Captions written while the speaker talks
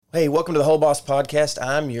Hey, welcome to the Whole Boss Podcast.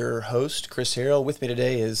 I'm your host, Chris Harrell. With me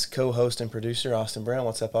today is co-host and producer Austin Brown.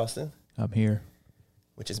 What's up, Austin? I'm here.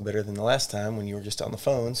 Which is better than the last time when you were just on the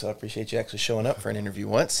phone, so I appreciate you actually showing up for an interview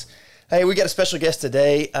once. Hey, we got a special guest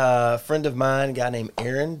today, a friend of mine, a guy named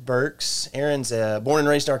Aaron Burks. Aaron's born and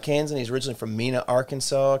raised in Arkansas, and he's originally from Mena,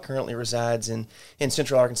 Arkansas, currently resides in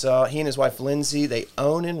Central Arkansas. He and his wife, Lindsay, they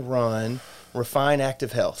own and run Refine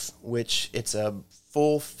Active Health, which it's a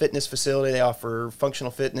full fitness facility. They offer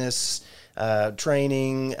functional fitness,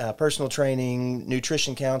 training, personal training,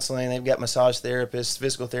 nutrition counseling. They've got massage therapists,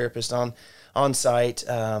 physical therapists on site,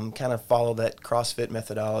 kind of follow that CrossFit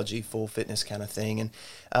methodology, full fitness kind of thing.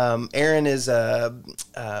 And Aaron is,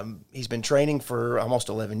 he's been training for almost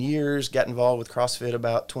 11 years, got involved with CrossFit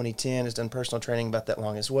about 2010, has done personal training about that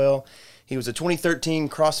long as well. He was a 2013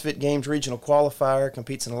 CrossFit Games regional qualifier,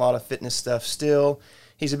 competes in a lot of fitness stuff still.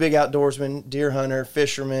 He's a big outdoorsman, deer hunter,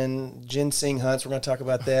 fisherman, ginseng hunts. We're going to talk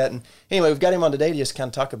about that. And anyway, we've got him on today to just kind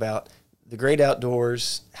of talk about the great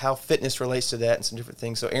outdoors, how fitness relates to that, and some different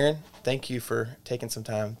things. So, Aaron, thank you for taking some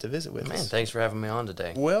time to visit with us. Man, thanks for having me on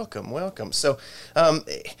today. Welcome. So,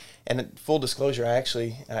 and full disclosure, I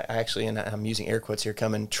actually, and I'm using air quotes here,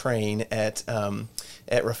 come and train at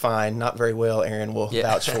Refine. Not very well, Aaron will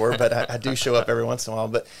vouch for, but I do show up every once in a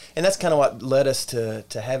while. And that's kind of what led us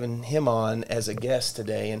to having him on as a guest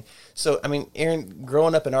today. And so, I mean, Aaron,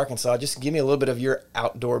 growing up in Arkansas, just give me a little bit of your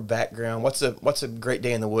outdoor background. What's a great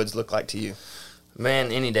day in the woods look like to you?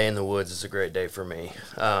 Man, any day in the woods is a great day for me.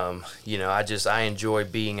 I enjoy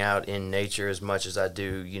being out in nature as much as I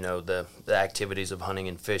do, the activities of hunting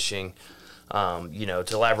and fishing. To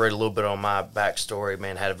elaborate a little bit on my backstory,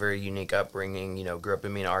 man, had a very unique upbringing, grew up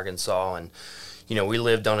in Mena, Arkansas, and, we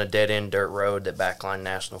lived on a dead-end dirt road that backlined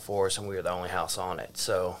National Forest, and we were the only house on it.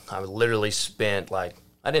 So I literally spent,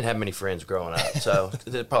 I didn't have many friends growing up, so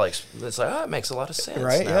it makes a lot of sense.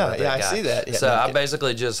 Right? Yeah, I see that. Yeah, so I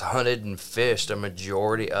basically just hunted and fished a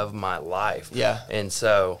majority of my life. Yeah. And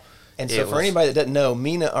so for anybody that doesn't know,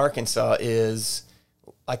 Mena, Arkansas is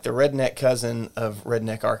like the redneck cousin of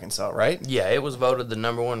Redneck, Arkansas, right? Yeah, it was voted the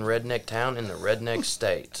 #1 redneck town in the redneck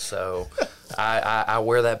state. So I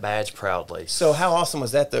wear that badge proudly. So how awesome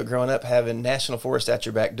was that, though, growing up, having National Forest at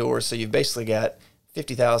your back door? So you've basically got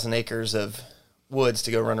 50,000 acres of woods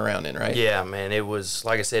to go run around in, right? Yeah, man, it was,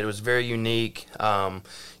 like I said, it was very unique.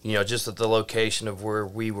 Just at the location of where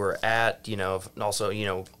we were at,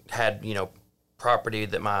 also, had, property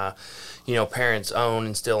that my, parents own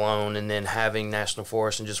and still own, and then having National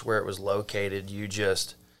Forest and just where it was located,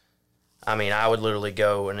 I would literally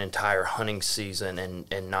go an entire hunting season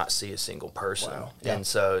and not see a single person. Wow. Yeah. And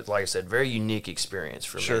so, like I said, very unique experience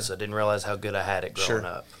for me. So I didn't realize how good I had it growing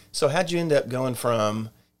up. So how'd you end up going from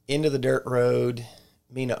into the dirt road,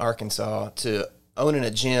 Mena, Arkansas, to owning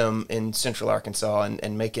a gym in Central Arkansas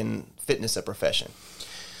and making fitness a profession?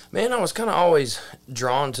 Man, I was kind of always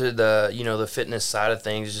drawn to the fitness side of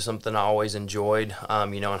things. It's just something I always enjoyed.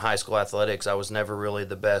 In high school athletics, I was never really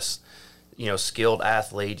the best, skilled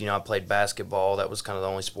athlete. I played basketball. That was kind of the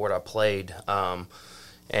only sport I played.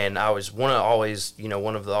 And I was one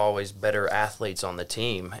of the always better athletes on the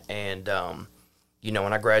team. And,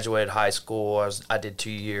 when I graduated high school, I did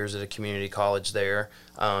 2 years at a community college there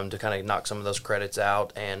to kind of knock some of those credits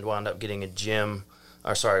out, and wound up getting a job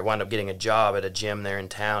at a gym there in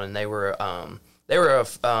town. And they were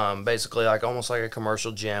basically almost like a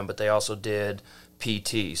commercial gym, but they also did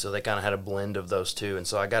PT, so they kind of had a blend of those two. And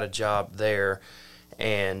so I got a job there,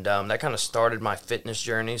 and that kind of started my fitness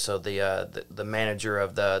journey. So the manager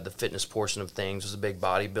of the fitness portion of things was a big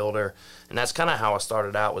bodybuilder, and that's kind of how I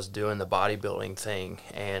started out, was doing the bodybuilding thing.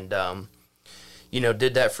 And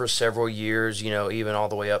did that for several years, even all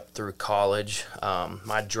the way up through college.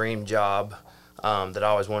 My dream job that I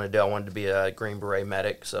always wanted to do, I wanted to be a Green Beret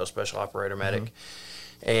medic, so special operator medic.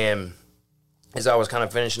 Mm-hmm. And as I was kind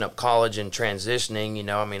of finishing up college and transitioning,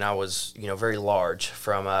 I was, very large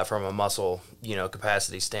from a muscle,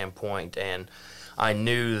 capacity standpoint. And I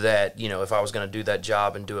knew that, if I was going to do that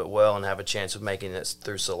job and do it well and have a chance of making it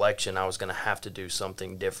through selection, I was going to have to do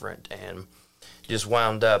something different. And just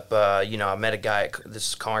wound up, I met a guy at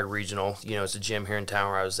this Conway Regional, it's a gym here in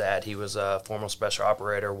town where I was at. He was a former special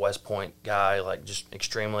operator, West Point guy, just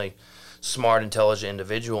extremely smart, intelligent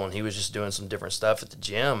individual. And he was just doing some different stuff at the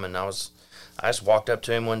gym. And I just walked up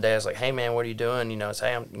to him one day. I was like, "Hey, man, what are you doing?"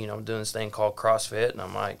 Hey, I'm doing this thing called CrossFit. And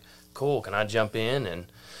I'm like, "Cool, can I jump in?"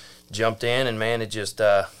 And jumped in, and man, it just,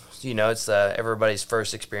 it's everybody's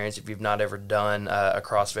first experience. If you've not ever done a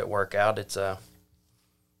CrossFit workout, it's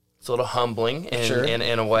it's a little humbling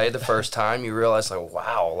in a way. The first time you realize, like,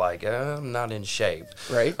 wow, like I'm not in shape,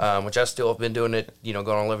 right? Which I still have been doing it, going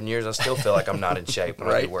on 11 years. I still feel like I'm not in shape when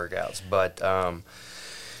I do workouts. But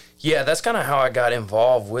yeah, that's kind of how I got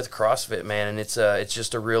involved with CrossFit, man. And it's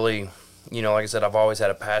just a really, like I said, I've always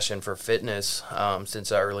had a passion for fitness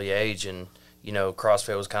since an early age, and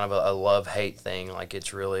CrossFit was kind of a love-hate thing. Like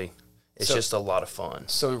it's just a lot of fun.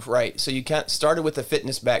 So you started with a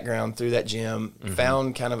fitness background through that gym,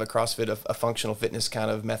 found kind of a CrossFit, a functional fitness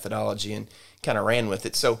kind of methodology, and kind of ran with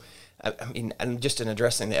it. So, I mean, I'm just in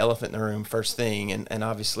addressing the elephant in the room first thing, and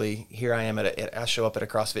obviously here I am I show up at a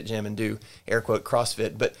CrossFit gym and do air quote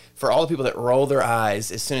CrossFit. But for all the people that roll their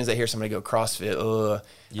eyes as soon as they hear somebody go CrossFit,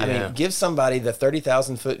 I mean, give somebody the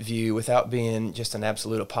 30,000 foot view without being just an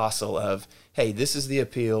absolute apostle of, hey, this is the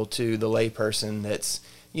appeal to the layperson that's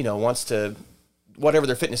wants to, whatever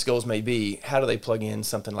their fitness goals may be, how do they plug in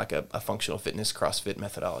something like a functional fitness CrossFit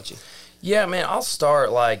methodology? Yeah, man, I'll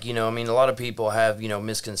start like, a lot of people have,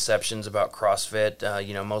 misconceptions about CrossFit.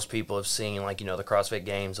 Most people have seen like, the CrossFit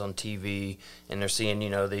games on TV, and they're seeing,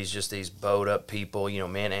 these bowed up people,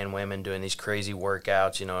 men and women doing these crazy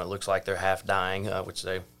workouts. It looks like they're half dying, which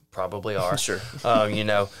they probably are. Sure.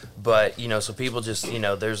 But, so people just,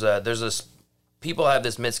 people have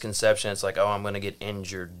this misconception. It's like, oh, I'm going to get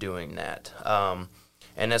injured doing that.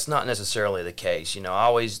 And that's not necessarily the case.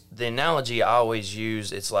 The analogy I always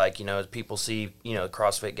use, it's like, people see,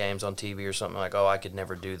 CrossFit games on TV or something like, oh, I could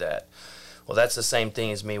never do that. Well, that's the same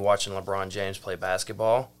thing as me watching LeBron James play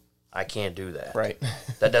basketball. I can't do that. Right.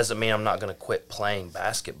 That doesn't mean I'm not going to quit playing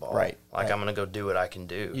basketball. Right. I'm going to go do what I can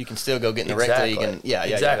do. You can still go get in the rec league. And,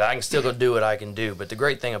 exactly. I can still go do what I can do. But the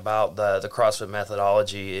great thing about the CrossFit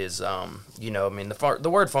methodology is, the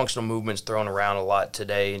word functional movement's thrown around a lot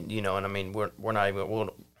today. And I mean, we're not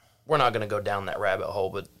going to go down that rabbit hole.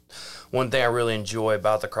 But one thing I really enjoy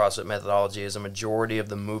about the CrossFit methodology is a majority of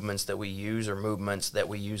the movements that we use are movements that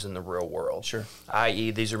we use in the real world. Sure.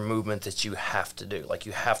 I.e., these are movements that you have to do. Like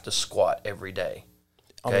you have to squat every day.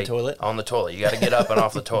 Okay? On the toilet? On the toilet. You got to get up and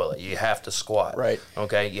off the toilet. You have to squat. Right.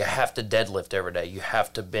 Okay? You have to deadlift every day. You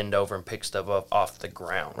have to bend over and pick stuff up off the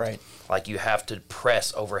ground. Right. Like you have to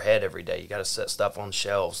press overhead every day. You got to set stuff on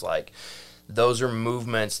shelves. Like those are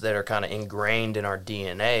movements that are kind of ingrained in our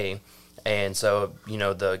DNA. And so,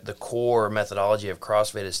 the core methodology of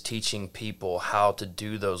CrossFit is teaching people how to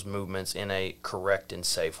do those movements in a correct and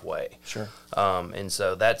safe way. Sure. And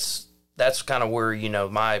so that's kind of where,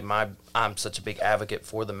 I'm such a big advocate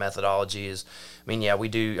for the methodology is, we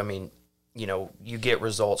do, you get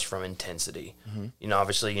results from intensity. Mm-hmm.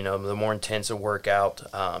 Obviously, the more intense a workout,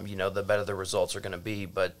 the better the results are going to be.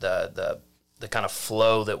 But the kind of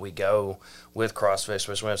flow that we go with CrossFit,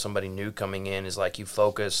 especially when we have somebody new coming in, is like you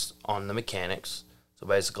focus on the mechanics. So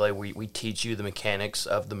basically, we teach you the mechanics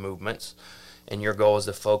of the movements, and your goal is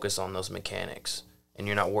to focus on those mechanics, and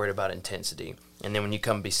you're not worried about intensity. And then when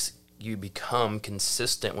you become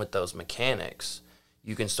consistent with those mechanics,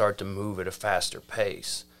 you can start to move at a faster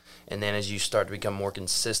pace. And then as you start to become more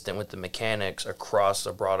consistent with the mechanics across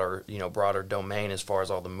a broader domain as far as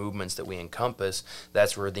all the movements that we encompass,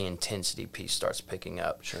 that's where the intensity piece starts picking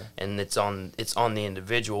up. Sure. And it's on the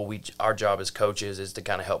individual. Our job as coaches is to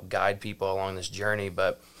kind of help guide people along this journey.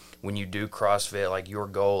 But when you do CrossFit, like your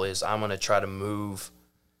goal is, I'm going to try to move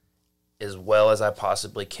as well as I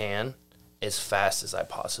possibly can, as fast as I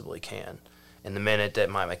possibly can. And the minute that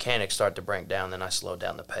my mechanics start to break down, then I slow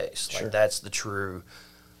down the pace. Sure. Like that's the true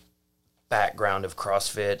background of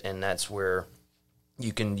CrossFit, and that's where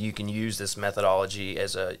you can use this methodology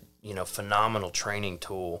as a phenomenal training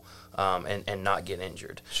tool, and not get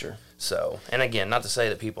injured. Sure. So, and again, not to say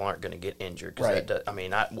that people aren't going to get injured. Right.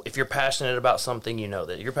 If you're passionate about something,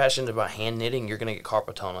 that you're passionate about hand knitting, you're going to get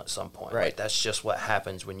carpal tunnel at some point. Right. Like, that's just what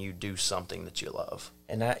happens when you do something that you love.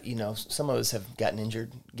 And some of us have gotten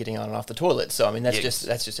injured getting on and off the toilet. So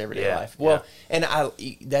that's just everyday life. Well, and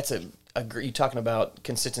you're talking about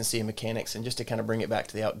consistency and mechanics, and just to kind of bring it back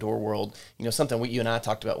to the outdoor world, something you and I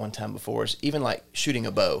talked about one time before is even like shooting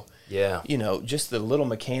a bow. Yeah. Just the little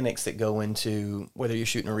mechanics that go into whether you're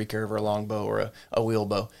shooting a recurve or a long bow or a wheel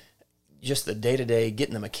bow, just the day-to-day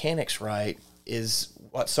getting the mechanics right is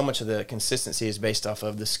what so much of the consistency is based off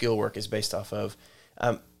of, the skill work is based off of.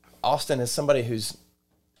 Austin is somebody who's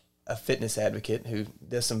a fitness advocate who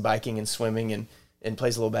does some biking and swimming and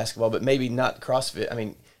plays a little basketball, but maybe not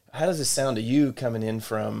CrossFit. How does this sound to you coming in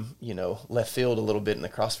from, left field a little bit in the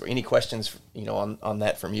CrossFit? Any questions, on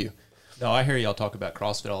that from you? No, I hear y'all talk about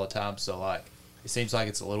CrossFit all the time. So, it seems like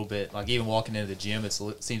it's a little bit, like even walking into the gym, it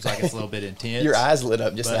seems like it's a little bit intense. Your eyes lit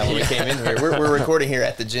up just now when we came in here. We're recording here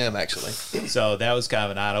at the gym, actually. So that was kind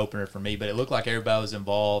of an eye-opener for me, but it looked like everybody was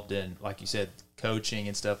involved in, like you said, coaching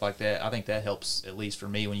and stuff like that. I think that helps, at least for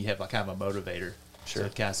me, when you have like kind of a motivator. Sure. So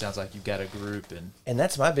it kind of sounds like you've got a group. And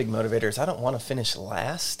that's my big motivator is I don't want to finish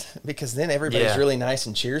last because then everybody's really nice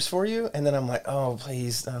and cheers for you. And then I'm like, oh,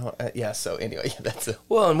 please. No. Yeah. So anyway, that's it.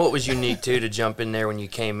 Well, and what was unique too to jump in there when you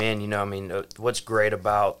came in, what's great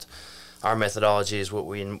about our methodology is what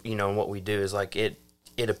we, what we do is like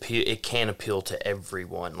it can appeal to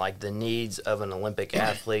everyone. Like the needs of an Olympic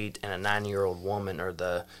athlete and a 9-year-old woman are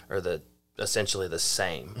the essentially the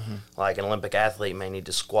same. Mm-hmm. Like an Olympic athlete may need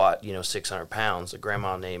to squat, 600 pounds. A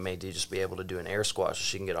grandma may just be able to do an air squat so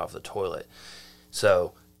she can get off the toilet.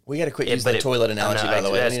 So we got to quit using the toilet analogy, by the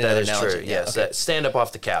way. That is true. Yes, okay. Stand up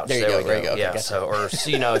off the couch. There you go. There you go. Yeah. Okay, so, or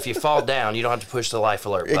if you fall down, you don't have to push the life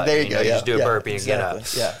alert button. There you go. You just do a burpee and get up.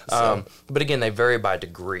 Yeah. So. But again, they vary by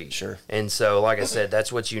degree. Sure. And so, like I said,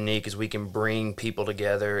 that's what's unique is we can bring people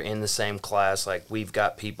together in the same class. Like we've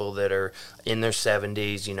got people that are in their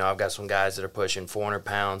 70s. I've got some guys that are pushing 400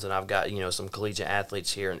 pounds, and I've got some collegiate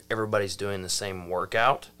athletes here, and everybody's doing the same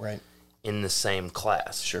workout. Right. In the same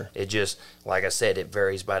class. Sure. It just, like I said, it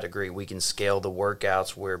varies by degree. We can scale the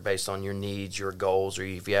workouts where based on your needs, your goals, or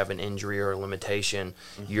if you have an injury or a limitation,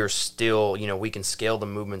 you're still, we can scale the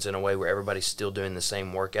movements in a way where everybody's still doing the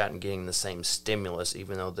same workout and getting the same stimulus,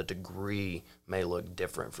 even though the degree may look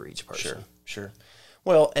different for each person. Sure.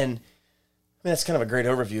 Well, and that's kind of a great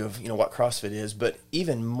overview of, what CrossFit is, but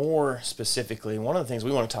even more specifically, one of the things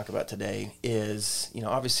we want to talk about today is,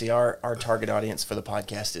 obviously our target audience for the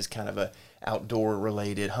podcast is kind of a outdoor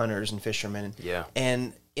related hunters and fishermen. Yeah.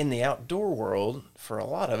 And in the outdoor world, for a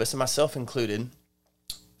lot of us, and myself included,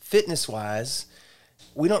 fitness wise,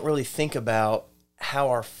 we don't really think about how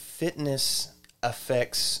our fitness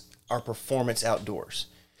affects our performance outdoors.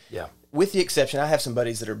 Yeah. With the exception, I have some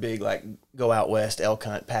buddies that are big, like go out west, elk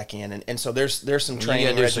hunt, pack in, and so there's some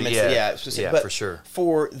training regimens. But for sure.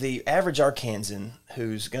 For the average Arkansan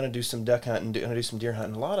who's going to do some duck hunting, going to do some deer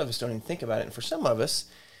hunting, a lot of us don't even think about it. And for some of us,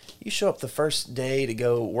 you show up the first day to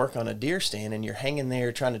go work on a deer stand, and you're hanging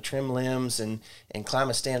there trying to trim limbs and climb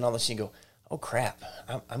a stand, and all this, and you go, oh crap,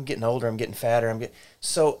 I'm getting older, I'm getting fatter,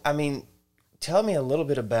 So, tell me a little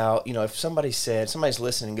bit about, if somebody's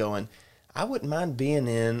listening going, I wouldn't mind being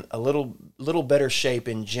in a little better shape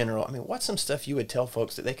in general. What's some stuff you would tell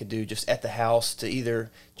folks that they could do just at the house to either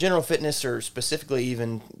general fitness or specifically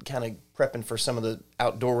even kind of prepping for some of the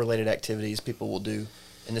outdoor related activities people will do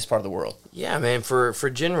in this part of the world? Yeah, man, for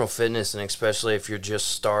general fitness, and especially if you're just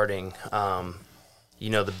starting,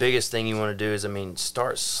 the biggest thing you want to do is,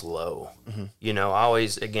 start slow. Mm-hmm. I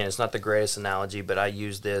always, again, it's not the greatest analogy, but I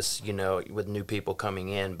use this, with new people coming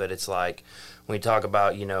in, but it's like, when we talk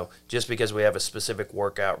about, just because we have a specific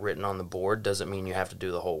workout written on the board doesn't mean you have to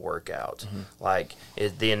do the whole workout. Mm-hmm. Like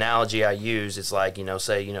the analogy I use, it's like,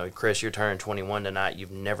 say, Chris, you're turning 21 tonight.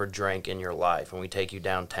 You've never drank in your life. And we take you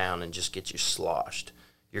downtown and just get you sloshed.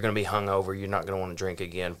 You're going to be hungover. You're not going to want to drink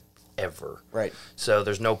again ever. Right. So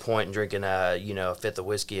there's no point in drinking a fifth of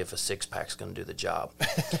whiskey if a six-pack's going to do the job.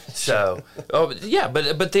 So, but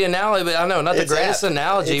the analogy, I know, not the greatest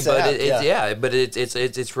analogy, but it's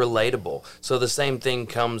relatable. So the same thing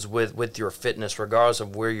comes with your fitness, regardless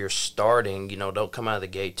of where you're starting. Don't come out of the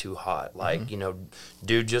gate too hot. Like,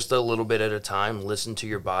 do just a little bit at a time. Listen to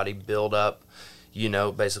your body, build up.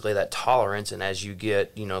 Basically that tolerance, and as you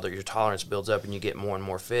get, that your tolerance builds up and you get more and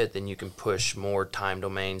more fit, then you can push more time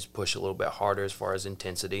domains, push a little bit harder as far as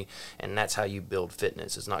intensity, and that's how you build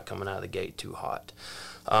fitness. It's not coming out of the gate too hot.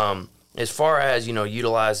 As far as,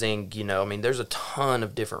 utilizing, there's a ton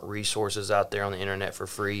of different resources out there on the internet for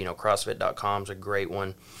free. CrossFit.com is a great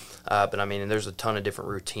one. But there's a ton of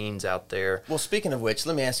different routines out there. Well, speaking of which,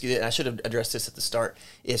 let me ask you that. I should have addressed this at the start.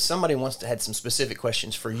 If somebody wants to had some specific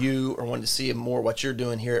questions for you or wanted to see more what you're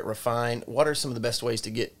doing here at Refine, what are some of the best ways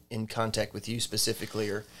to get in contact with you specifically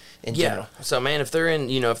or in general? So, man, if they're in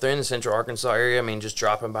the Central Arkansas area, just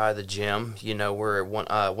dropping by the gym. We're at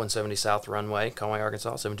 170 South Runway, Conway,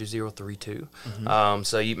 Arkansas, 72032. Mm-hmm.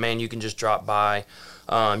 So, you can just drop by.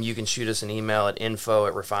 You can shoot us an email at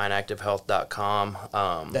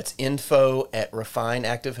info@refineactivehealth.com. That's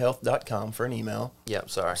info@refineactivehealth.com for an email. Yeah,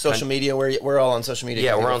 sorry. Social media, we're all on social media.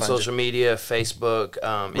 Yeah, we're on social media, Facebook,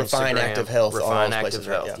 Refine Instagram. Active Health. Refine Active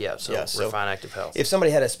Health, right? yeah. So Refine Active Health. If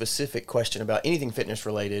somebody had a specific question about anything fitness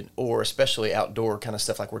related or especially outdoor kind of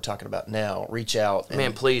stuff like we're talking about now, reach out.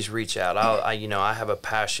 Man, please reach out. I have a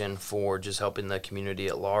passion for just helping the community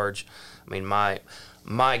at large.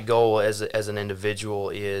 My goal as an individual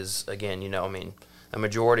is, again, a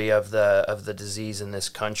majority of the disease in this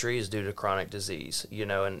country is due to chronic disease,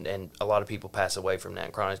 and a lot of people pass away from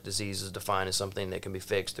that. Chronic disease is defined as something that can be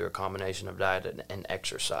fixed through a combination of diet and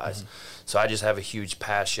exercise. So I just have a huge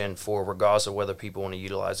passion for, regardless of whether people want to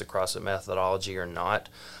utilize the CrossFit methodology or not,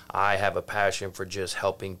 I have a passion for just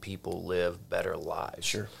helping people live better lives.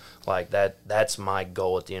 Sure. Like that's my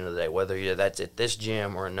goal at the end of the day, whether that's at this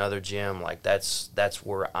gym or another gym, like that's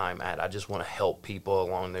where I'm at. I just want to help people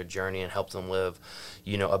along their journey and help them live,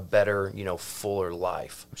 a better, fuller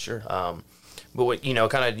life. Sure. But what,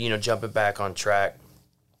 kind of, jumping back on track,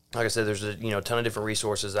 like I said, there's a, ton of different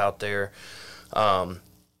resources out there.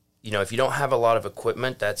 If you don't have a lot of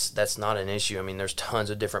equipment, that's not an issue. I mean, there's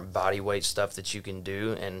tons of different body weight stuff that you can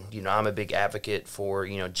do. And, I'm a big advocate for,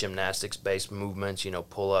 gymnastics-based movements,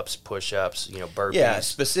 pull-ups, push-ups, burpees. Yeah,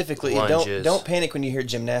 specifically, lunges. Don't panic when you hear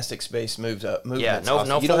gymnastics-based movements. Yeah, no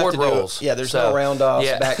you don't have forward to rolls. There's no round-offs,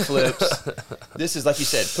 yeah. backflips. This is, like you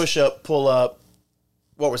said, push-up, pull-up.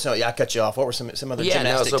 What were some? Yeah, I cut you off. What were some other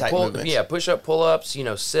gymnastic-type movements? Yeah, push-up, pull-ups,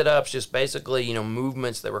 sit-ups, just basically,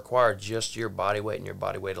 movements that require just your body weight and your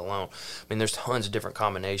body weight alone. I mean, there's tons of different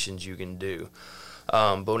combinations you can do.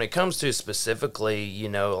 But when it comes to specifically,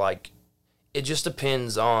 it just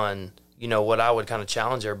depends on, what I would kind of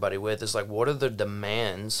challenge everybody with is, what are the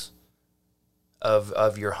demands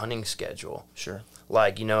of your hunting schedule? Sure.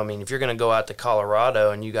 If you're going to go out to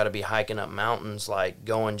Colorado and you got to be hiking up mountains,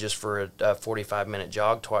 going just for a 45-minute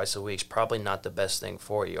jog twice a week is probably not the best thing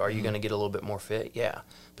for you. Are you going to get a little bit more fit? Yeah.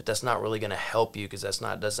 But that's not really going to help you because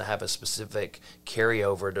doesn't have a specific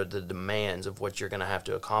carryover to the demands of what you're going to have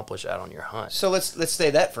to accomplish out on your hunt. So let's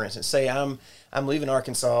say that, for instance. Say I'm leaving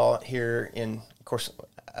Arkansas here in, of course,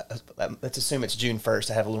 let's assume it's June 1st.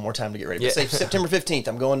 I have a little more time to get ready. But say September 15th,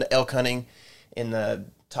 I'm going to elk hunting in the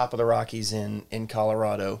top of the Rockies in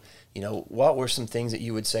Colorado. What were some things that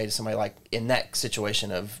you would say to somebody like in that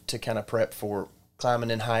situation to kind of prep for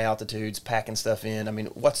climbing in high altitudes, packing stuff in? I mean,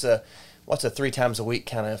 what's a 3 times a week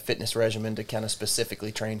kind of fitness regimen to kind of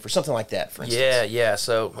specifically train for something like that, for instance? Yeah.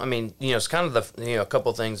 So, I mean, it's kind of a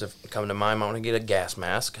couple of things have come to mind. I want to get a gas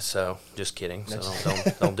mask. So, just kidding. So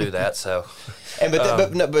don't do that. So, but they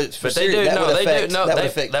do.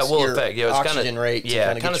 That will affect. Your oxygen rate.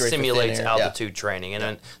 Yeah, it kind of simulates altitude training,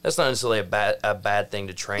 and that's not necessarily a bad thing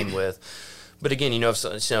to train with. But again, if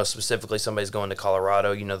specifically somebody's going to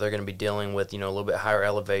Colorado, they're going to be dealing with a little bit higher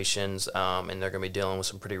elevations, and they're going to be dealing with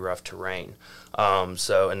some pretty rough terrain. And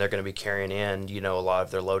they're going to be carrying in a lot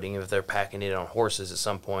of their loading. If they're packing it on horses, at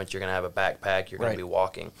some point you're going to have a backpack. You're going to be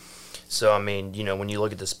walking. So, I mean, when you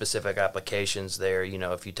look at the specific applications there,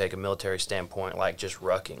 if you take a military standpoint, like just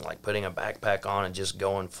rucking, like putting a backpack on and just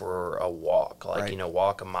going for a walk,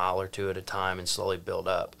 walk a mile or two at a time and slowly build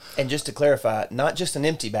up. And just to clarify, not just an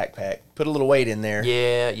empty backpack. Put a little weight in there.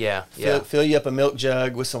 Yeah. Fill you up a milk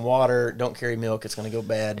jug with some water. Don't carry milk. It's going to go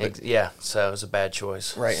bad. But so it was a bad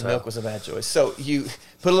choice. Right, and milk was a bad choice. So you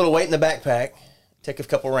put a little weight in the backpack. Take a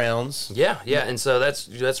couple rounds. Yeah, and so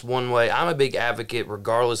that's one way. I'm a big advocate,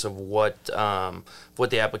 regardless of what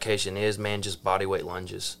the application is. Man, just body weight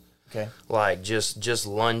lunges. Okay. Like just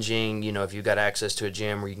lunging. If you've got access to a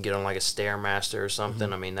gym where you can get on like a Stairmaster or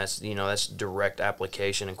something. I mean, that's direct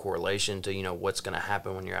application and correlation to what's going to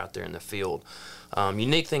happen when you're out there in the field.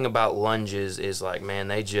 Unique thing about lunges is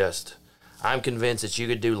I'm convinced that you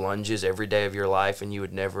could do lunges every day of your life and you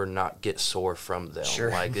would never not get sore from them. Sure.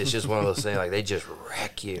 It's just one of those things, they just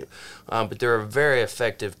wreck you. But they're a very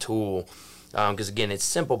effective tool because, again, it's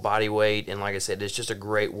simple body weight. And like I said, it's just a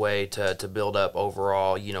great way to build up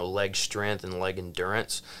overall, leg strength and leg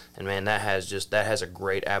endurance. And, man, that has a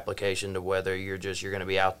great application to whether you're going to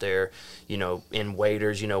be out there, in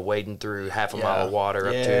waders, wading through half a mile of water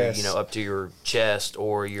up to your chest,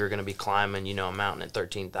 or you're going to be climbing, a mountain at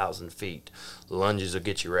 13,000 feet. Lunges will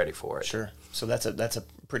get you ready for it. Sure. So that's a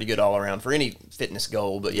pretty good all around for any fitness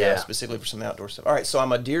goal, but specifically for some outdoor stuff. All right, so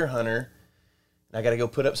I'm a deer hunter, and I got to go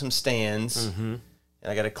put up some stands, and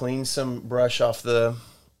I got to clean some brush off the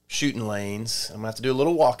shooting lanes. I'm going to have to do a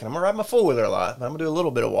little walking. I'm going to ride my four-wheeler a lot, but I'm going to do a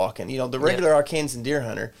little bit of walking. The regular Arkansan deer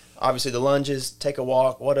hunter, obviously the lunges, take a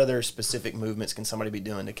walk. What other specific movements can somebody be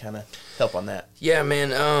doing to kind of help on that? Yeah,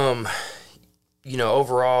 man.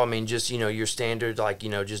 Overall, I mean, just, your standard,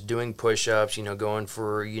 just doing push-ups, going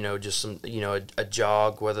for, just some, a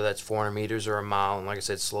jog, whether that's 400 meters or a mile. And like I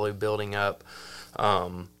said, slowly building up.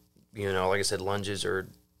 Like I said, lunges are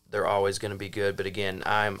they're always going to be good. But again,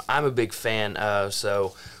 I'm a big fan of,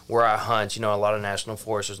 so where I hunt, a lot of national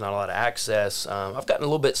forests, there's not a lot of access. I've gotten a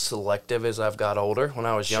little bit selective as I've got older. When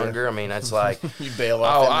I was younger, I mean, it's like you bail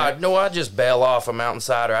off. I'd just bail off a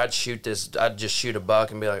mountainside, or I'd just shoot a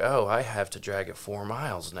buck and be like, oh, I have to drag it 4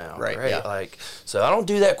 miles now. Right. Yeah. Like, so I don't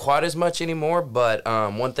do that quite as much anymore. But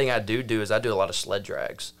one thing I do is I do a lot of sled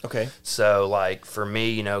drags. Okay. So like for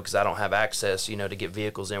me, because I don't have access, to get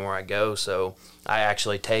vehicles in where I go, so I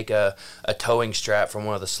actually take a towing strap from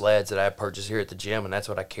one of the sleds that I purchased here at the gym, and that's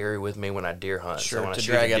what I carry with me when I deer hunt. Sure, so when to I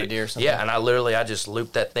shoot drag out a deer or something. Yeah, and I just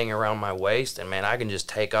loop that thing around my waist, and man, I can just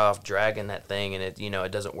take off dragging that thing, and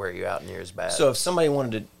it doesn't wear you out near as bad. So if somebody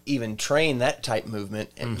wanted to even train that type movement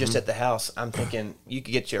and just at the house, I'm thinking you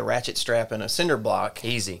could get you a ratchet strap and a cinder block.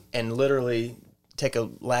 Easy. And literally take a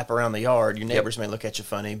lap around the yard. Your neighbors may look at you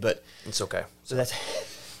funny, but it's okay. So that's...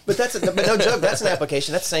 But but no joke. That's an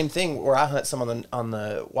application. That's the same thing where I hunt some on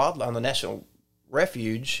the national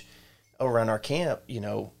refuge over around our camp.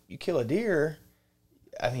 You kill a deer.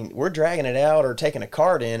 I mean, we're dragging it out or taking a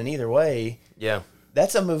cart in, and either way, yeah,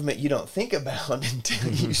 that's a movement you don't think about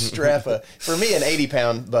until you strap for me an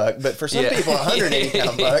 80-pound buck, but for some people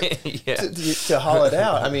 180-pound buck to haul it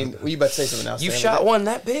out. I mean, were you about to say something else? You shot one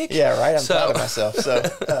that big? Yeah, right. I'm proud of myself.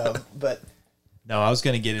 So, but no, I was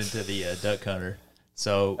going to get into the duck hunter.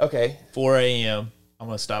 So, okay, 4 a.m., I'm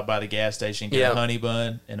going to stop by the gas station, get a honey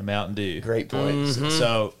bun and a Mountain Dew. Great point.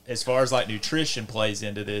 So, as far as like nutrition plays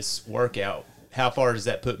into this workout, how far does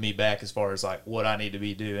that put me back as far as like what I need to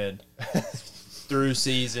be doing through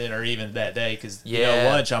season or even that day? Because,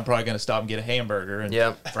 lunch, I'm probably going to stop and get a hamburger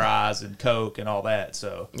and fries and Coke and all that.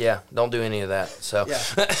 So, don't do any of that. So,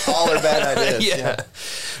 all are bad ideas.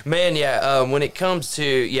 Man, when it comes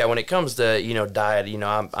to diet,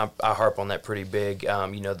 I harp on that pretty big.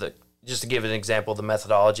 Just to give an example, the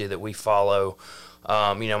methodology that we follow,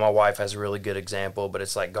 my wife has a really good example, but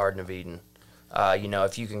it's like Garden of Eden.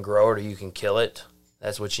 If you can grow it or you can kill it,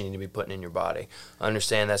 that's what you need to be putting in your body.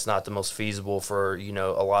 Understand that's not the most feasible for,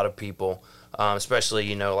 a lot of people,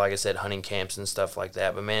 especially, like I said, hunting camps and stuff like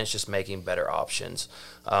that. But, man, it's just making better options.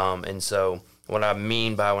 And so what I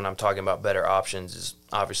mean by when I'm talking about better options is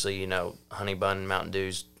obviously, honey bun and Mountain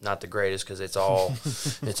Dew's not the greatest because it's all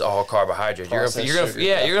carbohydrate. You're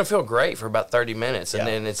gonna feel great for about 30 minutes, and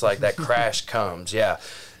then it's like that crash comes. Yeah.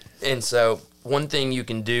 And so one thing you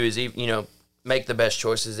can do is, make the best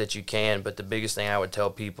choices that you can, but the biggest thing I would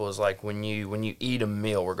tell people is like when you eat a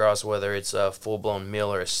meal, regardless of whether it's a full-blown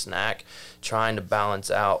meal or a snack, trying to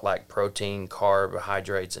balance out like protein,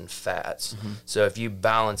 carbohydrates, and fats. So if you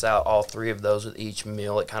balance out all 3 of those with each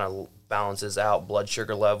meal, it kind of balances out blood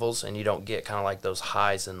sugar levels, and you don't get kind of like those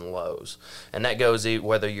highs and lows. And that goes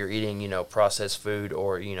whether you're eating, processed food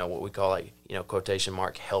or, what we call like, quotation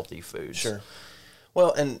mark, healthy foods. Sure.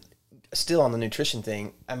 Well, and still on the nutrition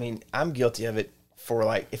thing, I mean, I'm guilty of it for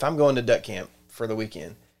like, if I'm going to duck camp for the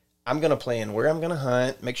weekend, I'm going to plan where I'm going to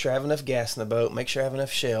hunt, make sure I have enough gas in the boat, make sure I have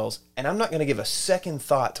enough shells, and I'm not going to give a second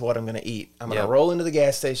thought to what I'm going to eat. I'm going to roll into the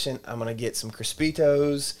gas station, I'm going to get some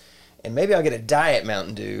Crispitos, and maybe I'll get a diet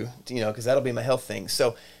Mountain Dew, because that'll be my health thing.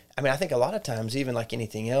 So, I mean, I think a lot of times, even like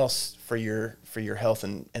anything else for your health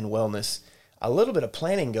and wellness, a little bit of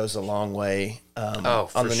planning goes a long way on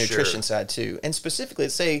the nutrition side too. And specifically,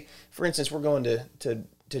 let's say, for instance, we're going to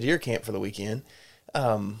deer camp for the weekend.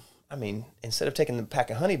 I mean, instead of taking the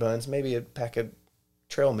pack of honey buns, maybe a pack of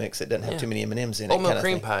trail mix that doesn't have too many M&Ms in it. Oatmeal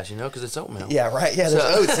cream pies, because it's oatmeal. Yeah, right. Yeah, there's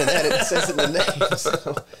oats in that. It says it in the name.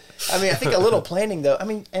 So, I mean, I think a little planning though. I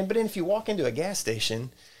mean, but then if you walk into a gas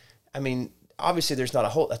station, I mean, obviously there's not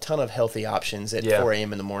a ton of healthy options at 4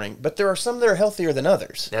 a.m. in the morning, but there are some that are healthier than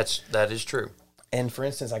others. That is true. And for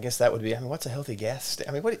instance, I guess that would be, what's a healthy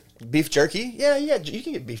beef jerky? Yeah, you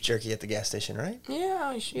can get beef jerky at the gas station, right?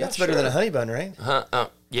 Yeah, that's better than a honey bun, right?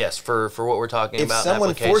 Yes, for what we're talking if about.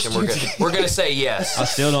 Someone application, forced we're gonna say yes. I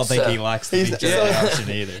still don't think he likes the beef jerky option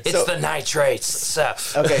either. It's the nitrates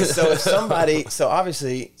stuff. Okay, so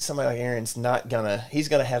obviously somebody like Aaron's he's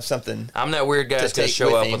gonna have something. I'm that weird guy that's gonna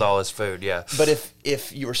show up with all his food. Yeah. But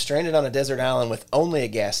if you were stranded on a desert island with only a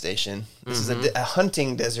gas station, this is a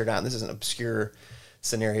hunting desert island. This is an obscure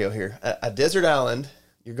scenario here. A desert island.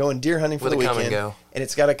 You're going deer hunting for the weekend, come and go. And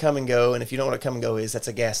it's got a come and go. And if you don't know what a come and go is, that's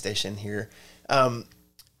a gas station here.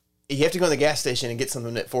 You have to go to the gas station and get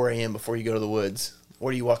something at 4 a.m. before you go to the woods.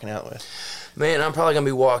 What are you walking out with? Man, I'm probably going to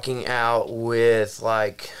be walking out with,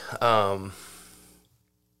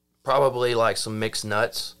 probably, some mixed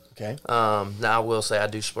nuts. Okay. Now, I will say I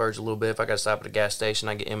do splurge a little bit. If I got to stop at a gas station,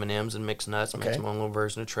 I get M&Ms and mixed nuts and make my own little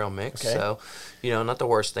version of trail mix. Okay. So, not the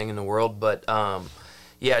worst thing in the world. But,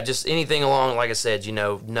 just anything along, like I said,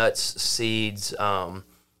 nuts, seeds,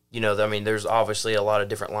 I mean, there's obviously a lot of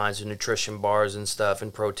different lines of nutrition bars and stuff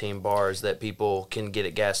and protein bars that people can get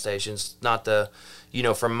at gas stations. Not the,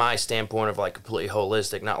 from my standpoint of like completely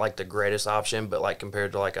holistic, not like the greatest option, but like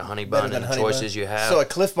compared to like a honey bun and the choices you have. So a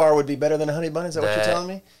Cliff Bar would be better than a honey bun? Is that what you're telling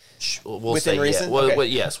me? We'll say yes.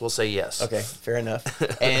 Yes, we'll say yes. Okay, fair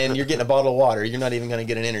enough. And you're getting a bottle of water. You're not even going to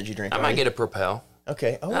get an energy drink. I might get a Propel.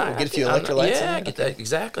 Okay. Oh, get a few electrolytes. Yeah, get that.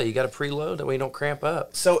 Exactly. You got to preload that way you don't cramp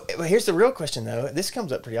up. So here's the real question, though. This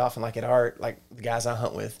comes up pretty often, like the guys I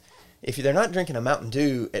hunt with. If they're not drinking a Mountain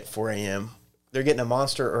Dew at 4 a.m., they're getting a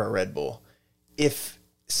Monster or a Red Bull. If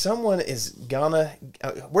someone is gonna,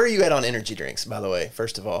 where are you at on energy drinks, by the way,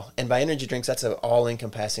 first of all? And by energy drinks, that's an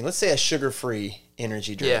all-encompassing. Let's say a sugar-free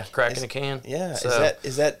energy drink. Yeah, cracking a can. Yeah. So,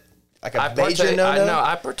 is that like a major no-no? No,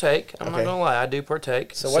 I partake. I'm not gonna lie, I do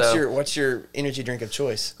partake. So what's your energy drink of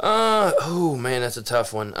choice? Oh man, that's a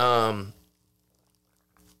tough one.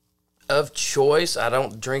 Of choice, I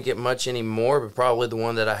don't drink it much anymore, but probably the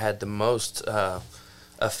one that I had the most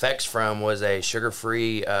effects from was a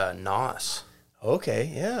sugar-free NOS.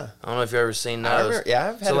 Okay, yeah. I don't know if you've ever seen those.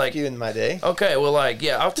 I've had a few in my day. Okay, well,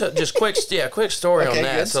 I'll just quick story on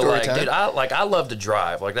that. So, time. dude, I love to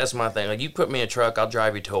drive. Like, that's my thing. Like, you put me in a truck, I'll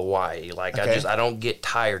drive you to Hawaii. Like, I don't get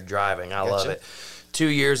tired driving. I love it. 2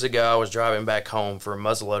 years ago, I was driving back home for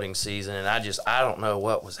muzzleloading season, and I don't know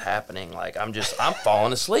what was happening. Like, I'm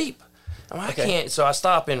falling asleep. I can't. So I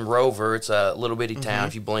stop in Rover. It's a little bitty town.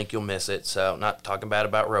 If you blink, you'll miss it. So not talking bad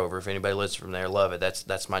about Rover. If anybody lives from there, love it.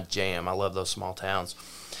 That's my jam. I love those small towns.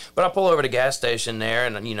 But I pull over to the gas station there,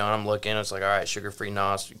 and I'm looking. It's like, all right, sugar-free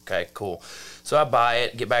NOS. Okay, cool. So I buy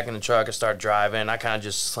it, get back in the truck, I start driving. I kind of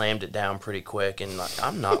just slammed it down pretty quick, and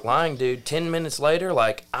I'm not lying, dude. 10 minutes later,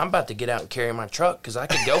 I'm about to get out and carry my truck because I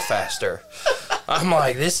could go faster. I'm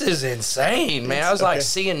like, this is insane, man. I was like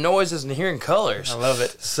seeing noises and hearing colors. I love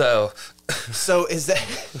it. So is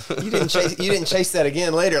that you didn't chase that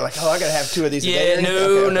again later? Like, I gotta have 2 of these. Yeah,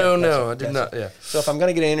 no, I did not. Yeah. So if I'm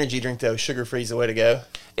gonna get an energy drink though, sugar-free is the way to go.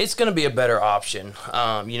 It's going to be a better option,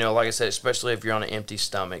 like I said, especially if you're on an empty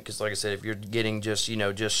stomach. Because, like I said, if you're getting just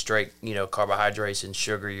straight, carbohydrates and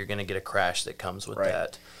sugar, you're going to get a crash that comes with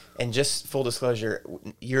that. And just full disclosure,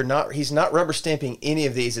 he's not rubber stamping any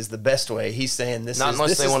of these as the best way. He's saying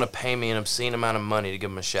unless they want to pay me an obscene amount of money to give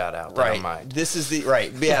them a shout out. Right. I might. This is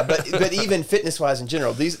yeah, but even fitness wise in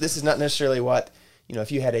general, this is not necessarily what,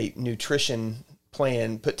 if you had a nutrition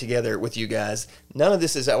plan put together with you guys, none of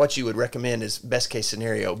this is what you would recommend as best case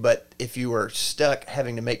scenario. But if you were stuck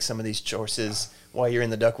having to make some of these choices while you're in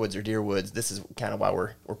the Duckwoods or Deerwoods, this is kind of why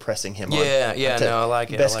we're pressing him on. Yeah, I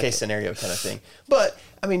like it. Best case scenario kind of thing. But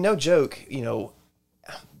I mean, no joke,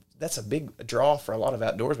 that's a big draw for a lot of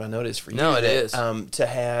outdoorsmen. I notice for you. No, it is. To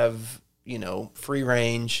have, free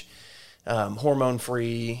range, hormone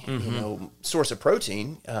free, source of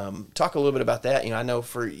protein. Talk a little bit about that. I know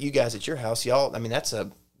for you guys at your house, y'all, I mean, that's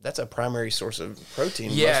a primary source of protein.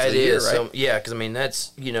 Yeah, it is. Right? So, yeah, because I mean,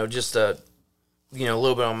 that's, just a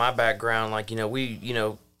little bit on my background. Like, when we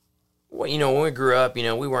grew up,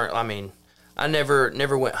 we weren't, I mean, I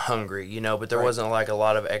never went hungry, but there wasn't like a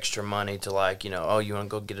lot of extra money to like, you want to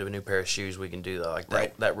go get a new pair of shoes, we can do that. Like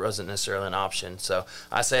that, that wasn't necessarily an option. So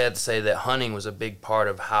I had to say that hunting was a big part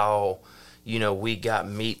of how, we got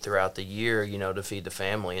meat throughout the year, to feed the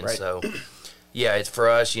family. And so, yeah, it's for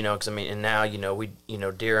us, because I mean, and now, we,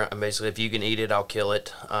 deer, basically if you can eat it, I'll kill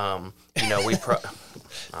it.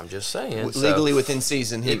 I'm just saying. Legally within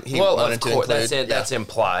season, he well, wanted of course, to include. That's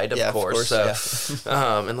implied, of course. So,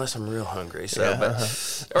 unless I'm real hungry. So,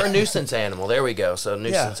 or a nuisance animal. There we go. So,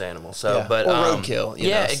 nuisance animal. So, but or roadkill.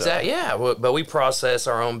 Exactly. Yeah, but we process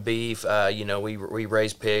our own beef. We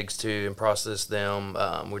raise pigs too and process them.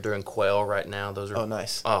 We're doing quail right now. Those are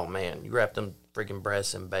nice. Oh man, you wrap them freaking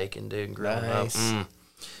breasts in bacon, dude, and grill them up.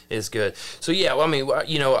 It's good. So yeah, well, I mean,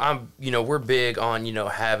 we're big on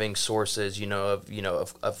having sources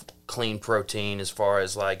of clean protein as far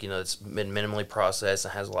as like it's been minimally processed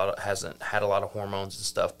and hasn't had a lot of hormones and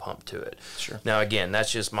stuff pumped to it. Sure. Now again,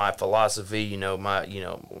 that's just my philosophy.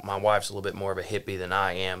 My wife's a little bit more of a hippie than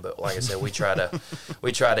I am, but like I said, we try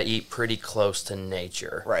to eat pretty close to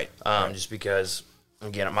nature. Right. Just because.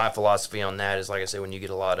 Again, my philosophy on that is, like I say, when you get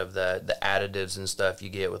a lot of the additives and stuff you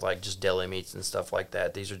get with like just deli meats and stuff like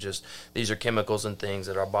that, these are chemicals and things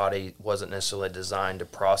that our body wasn't necessarily designed to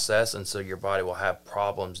process, and so your body will have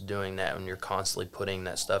problems doing that when you're constantly putting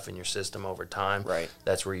that stuff in your system over time. Right.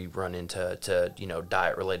 That's where you run into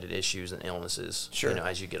diet related issues and illnesses. Sure.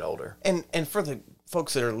 As you get older. And for the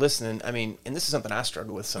folks that are listening, I mean, and this is something I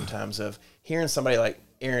struggle with sometimes of hearing somebody like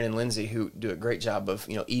Aaron and Lindsay who do a great job of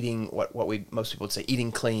eating what most people would say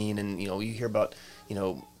eating clean, and you hear about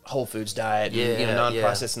whole foods diet, and,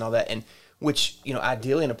 non-processed and all that. And which,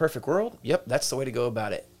 ideally in a perfect world, yep, that's the way to go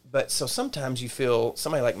about it. But so sometimes you feel,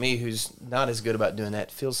 somebody like me who's not as good about doing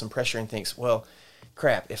that feels some pressure and thinks, well,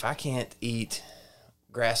 crap, if I can't eat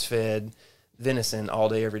grass-fed venison all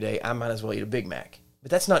day, every day, I might as well eat a Big Mac.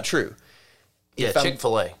 But that's not true. Yeah,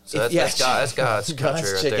 Chick-fil-A. So that's God's country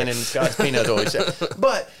God's right chicken there. and God's peanut oil.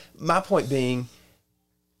 But my point being,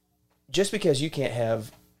 just because you can't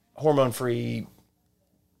have hormone-free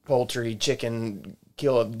poultry, chicken,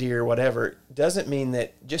 kill a deer, whatever, doesn't mean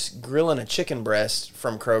that just grilling a chicken breast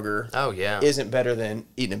from Kroger isn't better than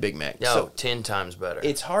eating a Big Mac. No, so 10 times better.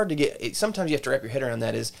 It's hard to get. Sometimes you have to wrap your head around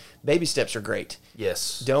that. Is baby steps are great.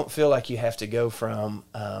 Yes. Don't feel like you have to go from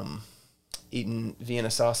eating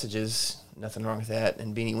Vienna sausages, nothing wrong with that,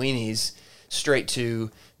 and beanie weenies, straight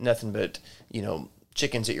to nothing but,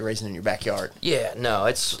 chickens that you're raising in your backyard. Yeah, no,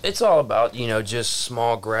 it's all about, just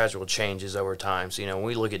small gradual changes over time. So, when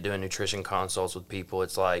we look at doing nutrition consults with people,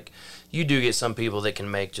 it's like you do get some people that can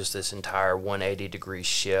make just this entire 180-degree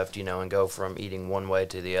shift, and go from eating one way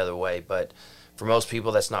to the other way. But for most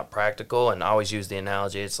people, that's not practical. And I always use the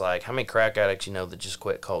analogy, it's like, how many crack addicts that just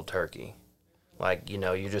quit cold turkey? Like,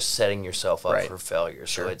 you're just setting yourself up for failure.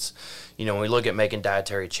 Sure. So it's, when we look at making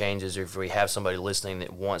dietary changes, or if we have somebody listening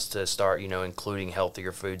that wants to start, including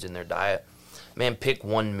healthier foods in their diet, man, pick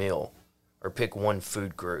one meal or pick one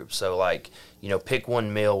food group. So, like, pick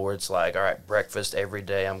one meal where it's like, all right, breakfast every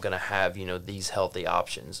day, I'm going to have, these healthy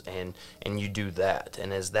options. And you do that.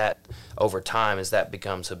 And as that, over time, as that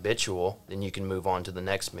becomes habitual, then you can move on to the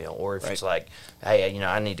next meal. Or if it's like, hey,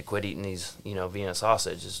 I need to quit eating these, Vienna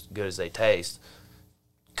sausage, as good as they taste,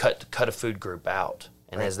 cut a food group out.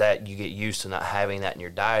 And as that you get used to not having that in your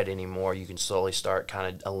diet anymore, you can slowly start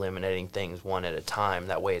kind of eliminating things one at a time.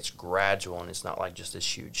 That way it's gradual and it's not like just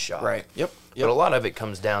this huge shock. Right. Yep. But a lot of it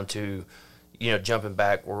comes down to, jumping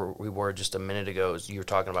back where we were just a minute ago, is you were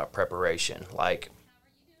talking about preparation. Like,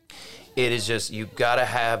 it is just, you've got to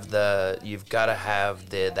have the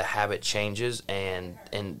habit changes and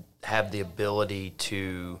have the ability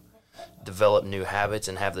to develop new habits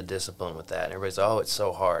and have the discipline with that. And everybody's, it's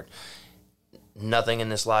so hard. Nothing in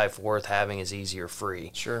this life worth having is easy or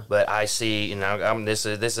free. Sure. But I see, this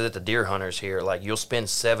is at the deer hunters here. Like, you'll spend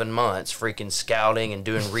 7 months freaking scouting and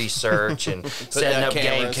doing research and setting up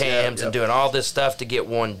game cams and doing all this stuff to get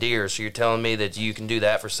one deer. So you're telling me that you can do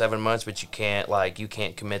that for 7 months, but you can't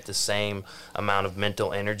commit the same amount of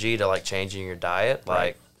mental energy to like changing your diet.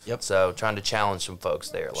 Like, so trying to challenge some folks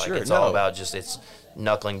there. Like, it's all about it's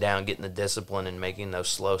knuckling down, getting the discipline, and making those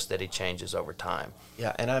slow, steady changes over time.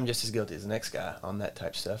 Yeah, and I'm just as guilty as the next guy on that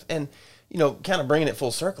type of stuff. And, kind of bringing it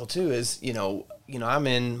full circle, too, is, I'm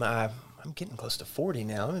getting close to 40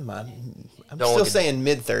 now. I'm still saying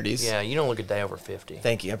mid-30s. Yeah, you don't look a day over 50.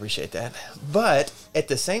 Thank you. I appreciate that. But at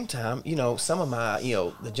the same time, some of my,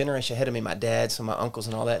 the generation ahead of me, my dad, some of my uncles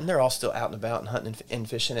and all that, and they're all still out and about and hunting and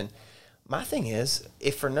fishing. And my thing is,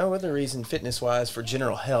 if for no other reason, fitness-wise, for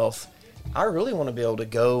general health, I really want to be able to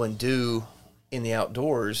go and do in the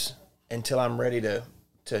outdoors until I'm ready to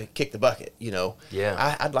kick the bucket, Yeah.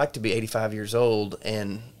 I'd like to be 85 years old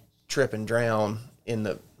and trip and drown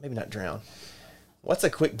maybe not drown. What's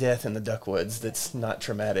a quick death in the duckwoods that's not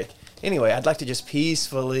traumatic? Anyway, I'd like to just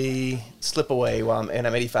peacefully slip away while I'm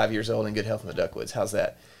 85 years old in good health in the duckwoods. How's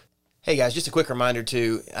that? Hey guys, just a quick reminder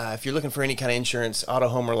too, if you're looking for any kind of insurance, auto,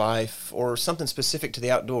 home, or life, or something specific to the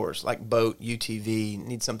outdoors, like boat, UTV,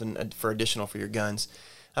 need something for additional for your guns,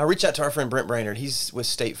 reach out to our friend Brent Brainerd. He's with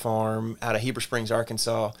State Farm out of Heber Springs,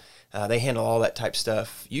 Arkansas. They handle all that type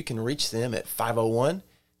stuff. You can reach them at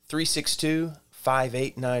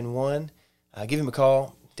 501-362-5891. Give him a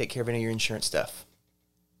call, take care of any of your insurance stuff.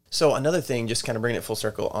 So another thing, just kind of bringing it full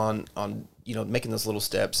circle on making those little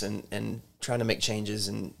steps and trying to make changes,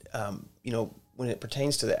 and when it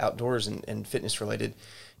pertains to the outdoors and fitness related,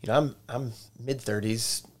 I'm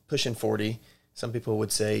mid-30s, pushing 40. Some people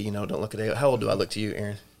would say, don't look at age. How old do I look to you,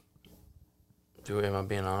 Aaron? Am I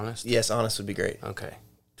being honest? Yes, honest would be great. Okay.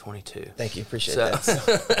 22. Thank you. Appreciate that.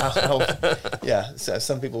 So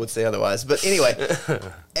some people would say otherwise. But anyway,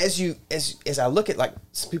 as I look at like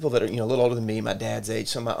some people that are, a little older than me, my dad's age,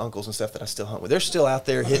 some of my uncles and stuff that I still hunt with, they're still out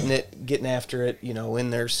there hitting it, getting after it, in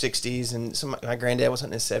their 60s. And my granddad was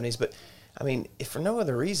hunting in his 70s. But I mean, if for no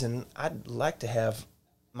other reason, I'd like to have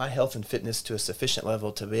my health and fitness to a sufficient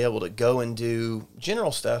level to be able to go and do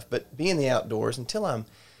general stuff, but be in the outdoors until I'm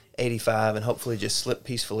 85 and hopefully just slip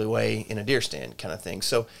peacefully away in a deer stand kind of thing.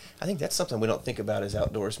 So I think that's something we don't think about as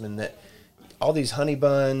outdoorsmen, that all these honey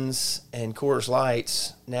buns and Coors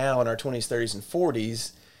Lights now in our 20s, 30s, and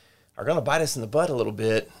 40s are going to bite us in the butt a little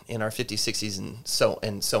bit in our 50s, 60s,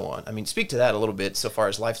 and so on. I mean, speak to that a little bit so far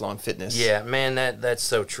as lifelong fitness. Yeah, man, that's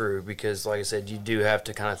so true because, like I said, you do have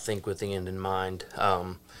to kind of think with the end in mind.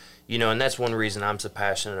 You know, and that's one reason I'm so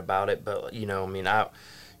passionate about it. But, you know, I mean, like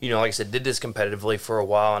I said, did this competitively for a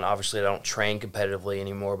while, and obviously I don't train competitively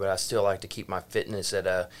anymore, but I still like to keep my fitness at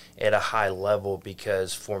a high level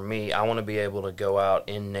because for me, I want to be able to go out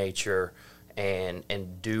in nature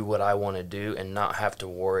and do what I want to do and not have to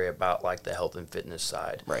worry about like the health and fitness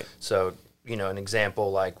side. Right. So, you know, an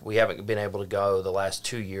example, like we haven't been able to go the last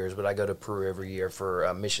 2 years, but I go to Peru every year for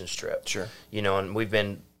a mission trip. Sure. You know, and we've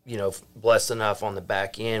been, you know, blessed enough on the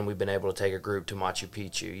back end, we've been able to take a group to Machu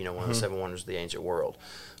Picchu, you know, one of the seven wonders of the ancient world.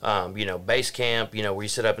 You know, base camp, you know, we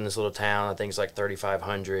sit up in this little town, I think it's like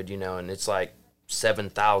 3,500, you know, and it's like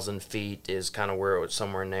 7,000 feet is kind of where it was,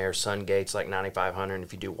 somewhere in there. Sun Gate's like 9,500. And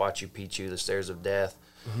if you do Machu Picchu, the Stairs of Death,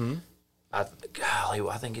 I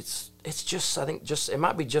think it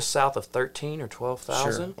might be just south of 13 or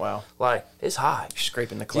 12,000. Sure. Wow. Like it's high. You're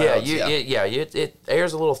scraping the clouds. It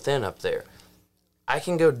air's a little thin up there. I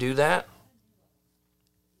can go do that,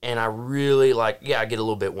 and I really I get a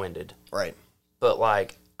little bit winded. Right. But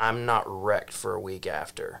like I'm not wrecked for a week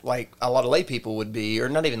after. Like a lot of lay people would be, or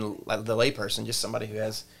not even like the lay person, just somebody who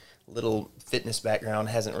has little fitness background,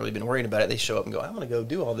 hasn't really been worried about it. They show up and go, I'm going to go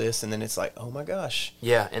do all this. And then it's like, oh my gosh.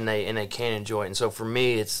 Yeah. And they can enjoy it. And so for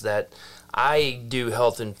me, it's that I do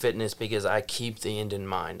health and fitness because I keep the end in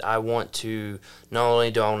mind. I want to, not only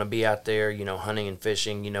do I want to be out there, you know, hunting and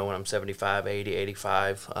fishing, you know, when I'm 75, 80,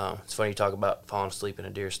 85. It's funny you talk about falling asleep in a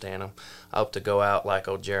deer stand. I hope to go out like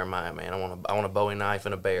old Jeremiah, man. I want a Bowie knife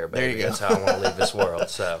and a bear, baby. There you go. That's how I want to leave this world.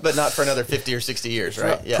 So, but not for another 50 or 60 years,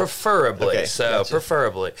 right? Yeah. Preferably. Okay, gotcha.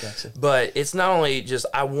 Preferably. Gotcha. But it's not only just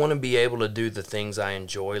I want to be able to do the things I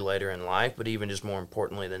enjoy later in life, but even just more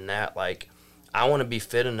importantly than that, like I want to be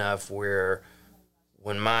fit enough where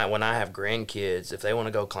when I have grandkids, if they want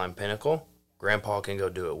to go climb Pinnacle, Grandpa can go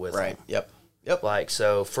do it with them. Right. Yep. Like,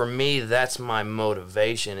 so for me, that's my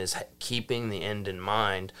motivation is keeping the end in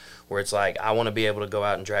mind where it's like, I want to be able to go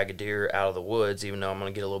out and drag a deer out of the woods, even though I'm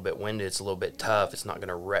going to get a little bit winded. It's a little bit tough. It's not going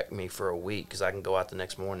to wreck me for a week because I can go out the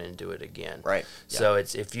next morning and do it again. Right. So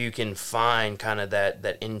it's, if you can find kind of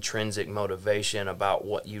that intrinsic motivation about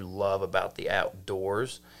what you love about the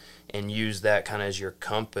outdoors and use that kind of as your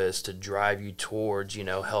compass to drive you towards, you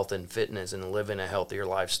know, health and fitness and living a healthier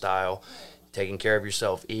lifestyle, taking care of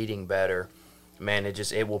yourself, eating better, man,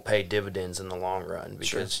 it will pay dividends in the long run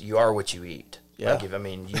because you are what you eat. Yeah. Like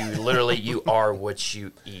you are what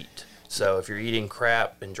you eat. So if you're eating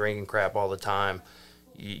crap and drinking crap all the time,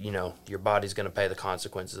 you know, your body's going to pay the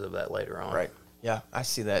consequences of that later on. Right. Yeah, I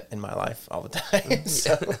see that in my life all the time.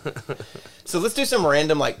 So let's do some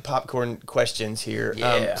random like popcorn questions here.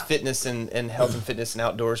 Yeah. Fitness and health and fitness and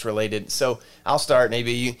outdoors related. So I'll start.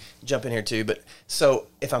 Maybe you jump in here too. But so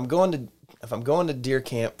if I'm going to deer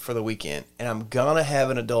camp for the weekend and I'm gonna have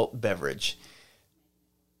an adult beverage,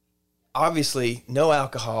 obviously no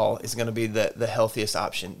alcohol is going to be the healthiest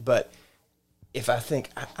option. But if I think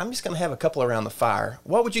I'm just going to have a couple around the fire,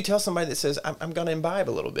 what would you tell somebody that says I'm going to imbibe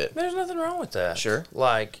a little bit? There's nothing wrong with that. Sure.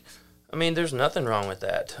 Like, I mean, there's nothing wrong with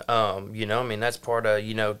that. You know, I mean, that's part of,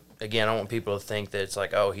 you know, again, I don't want people to think that it's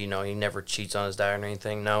like, oh, you know, he never cheats on his diet or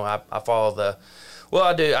anything. No, I follow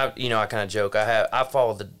I do. I kind of joke. I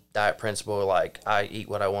follow the diet principle. Like, I eat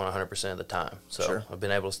what I want 100% of the time. So sure. I've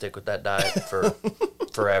been able to stick with that diet for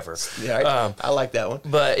forever. Yeah, I like that one.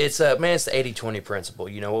 But it's the 80-20 principle.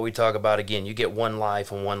 You know, what we talk about, again, you get one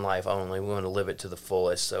life and one life only. We want to live it to the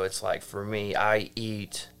fullest. So it's like, for me, I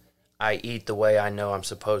eat the way I know I'm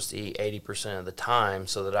supposed to eat 80% of the time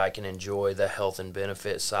so that I can enjoy the health and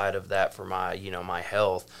benefit side of that for my, you know, my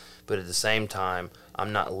health. But at the same time,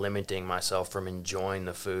 I'm not limiting myself from enjoying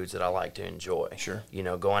the foods that I like to enjoy. Sure. You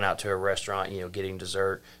know, going out to a restaurant, you know, getting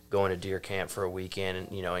dessert, going to deer camp for a weekend,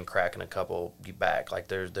 and, you know, and cracking a couple back. Like,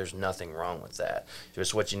 there's nothing wrong with that.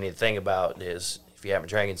 Just what you need to think about is, if you haven't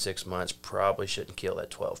drank in 6 months, probably shouldn't kill that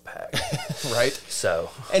 12-pack. Right.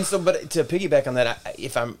 But to piggyback on that,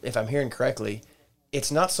 if I'm hearing correctly,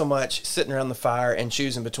 it's not so much sitting around the fire and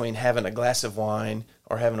choosing between having a glass of wine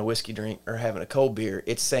or having a whiskey drink or having a cold beer.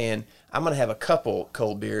 It's saying, I'm going to have a couple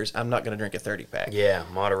cold beers. I'm not going to drink a 30-pack. Yeah,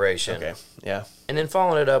 moderation. Okay, yeah. And then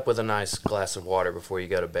following it up with a nice glass of water before you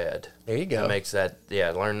go to bed. There you go. It makes that,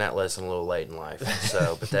 learn that lesson a little late in life.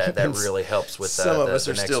 So, but that really helps with some of us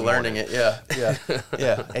are still learning it.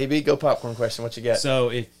 Yeah. AB, go popcorn question. What you got? So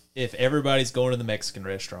if everybody's going to the Mexican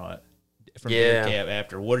restaurant from deer camp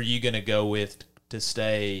after, what are you going to go with to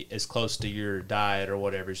stay as close to your diet or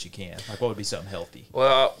whatever as you can? Like, what would be something healthy?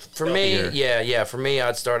 Well, for Healthier. me, for me,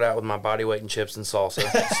 I'd start out with my body weight in chips and salsa.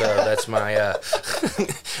 So that's my,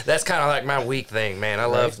 that's kind of like my weak thing, man. I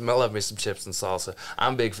love me some chips and salsa.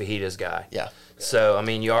 I'm a big fajitas guy. Yeah. So I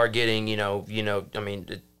mean, you are getting, you're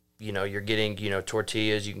getting,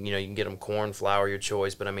 tortillas. You can get them corn, flour, your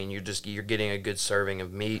choice. But I mean, you're getting a good serving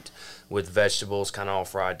of meat with vegetables, kind of all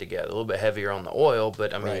fried together. A little bit heavier on the oil,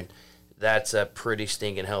 but I mean. That's a pretty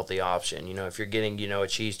stinking healthy option. If you're getting, a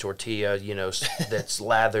cheese tortilla, that's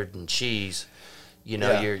lathered in cheese,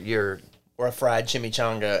 you're or a fried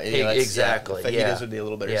chimichanga. Exactly. Fajitas would be a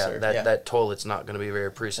little better served. That toilet's not going to be very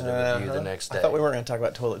appreciative of you the next day. I thought we weren't going to talk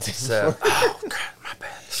about toilets. So, oh, God, my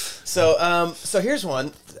bad. So here's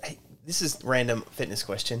one. This is a random fitness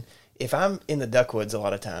question. If I'm in the Duckwoods a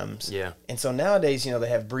lot of times, and so nowadays, they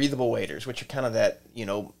have breathable waders, which are kind of that,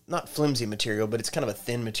 not flimsy material, but it's kind of a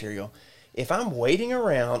thin material. If I'm wading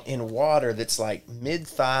around in water that's like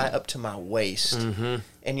mid-thigh up to my waist,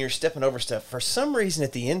 and you're stepping over stuff, for some reason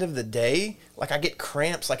at the end of the day, like I get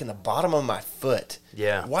cramps like in the bottom of my foot.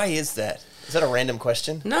 Yeah. Why is that? Is that a random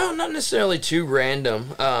question? No, not necessarily too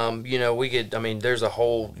random. There's a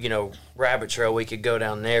whole, rabbit trail we could go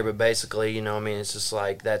down there, but basically, it's just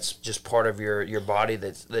like that's just part of your body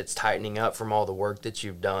that's tightening up from all the work that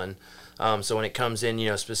you've done. So when it comes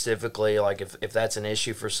in, specifically, like if that's an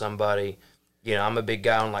issue for somebody, I'm a big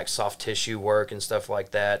guy on like soft tissue work and stuff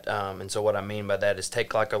like that. And so what I mean by that is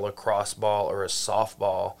take like a lacrosse ball or a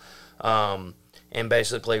softball, and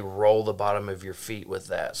basically roll the bottom of your feet with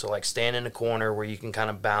that. So like stand in a corner where you can kind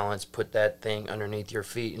of balance, put that thing underneath your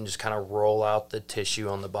feet and just kind of roll out the tissue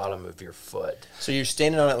on the bottom of your foot. So you're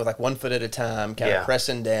standing on it with like 1 foot at a time, kind of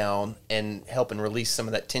pressing down and helping release some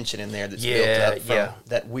of that tension in there that's built up from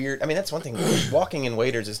that weird. I mean, that's one thing. Walking in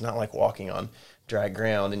waders is not like walking on dry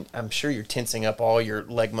ground, and I'm sure you're tensing up all your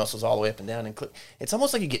leg muscles all the way up and down. And it's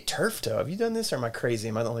almost like you get turf toe. Have you done this, or am I crazy?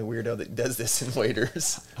 Am I the only weirdo that does this in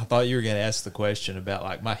waders? I thought you were going to ask the question about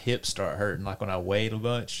like my hips start hurting, like when I wade a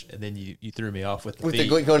bunch, and then you threw me off with the feet.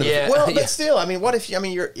 Going to the, well, but still, I mean, what if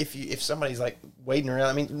if somebody's like wading around?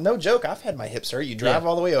 I mean, no joke, I've had my hips hurt. You drive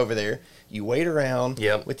all the way over there, you wade around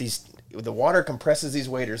with these. The water compresses these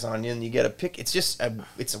waders on you, and you get a pick. It's just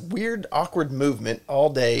it's a weird, awkward movement all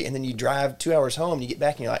day, and then you drive 2 hours home, and you get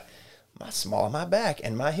back, and you're like, my small of my back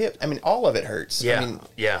and my hip. I mean, all of it hurts. Yeah, I mean,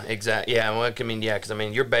 exactly. Yeah, well,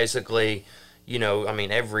 because you're basically,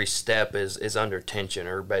 every step is under tension,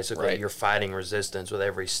 or basically you're fighting resistance with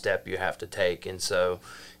every step you have to take, and so.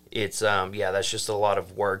 It's that's just a lot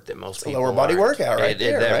of work that most people lower body workout right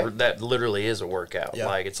there. That literally is a workout. Yeah.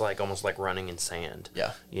 Like it's like almost like running in sand.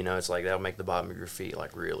 Yeah. It's like that'll make the bottom of your feet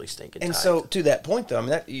like really stinking and tight. So to that point though, I mean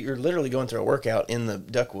that you're literally going through a workout in the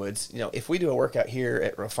Duckwoods. If we do a workout here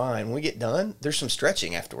at Refine, when we get done, there's some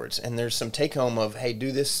stretching afterwards, and there's some take home of, hey,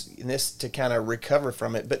 do this and this to kind of recover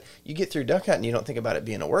from it. But you get through duck hunting, you don't think about it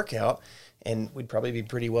being a workout. And we'd probably be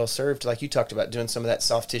pretty well served, like you talked about, doing some of that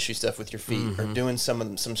soft tissue stuff with your feet, or doing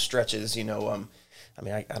some stretches. I don't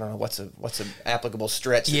know what's an applicable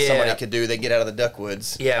stretch that somebody could do. They get out of the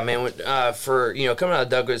Duckwoods. Yeah, man. For coming out of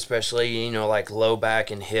Duckwoods, especially like low back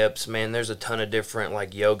and hips, man. There's a ton of different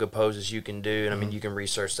like yoga poses you can do, and I mean you can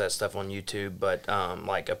research that stuff on YouTube. But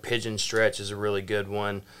like a pigeon stretch is a really good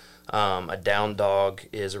one. A down dog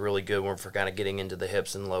is a really good one for kind of getting into the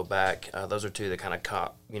hips and low back. Those are two that kind of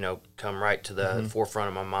come right to the forefront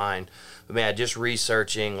of my mind. But man, just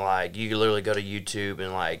researching, like you can literally go to YouTube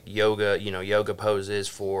and like yoga poses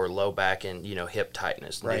for low back and hip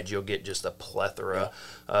tightness. And you'll get just a plethora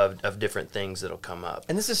of different things that'll come up.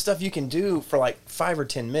 And this is stuff you can do for like 5 or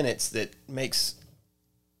 10 minutes that makes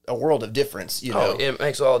a world of difference. It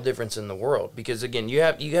makes all the difference in the world, because again, you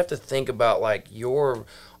have to think about like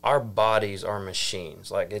our bodies are machines.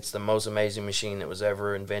 Like it's the most amazing machine that was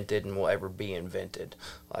ever invented and will ever be invented.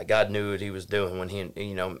 Like God knew what He was doing when He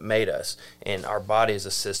made us, and our body is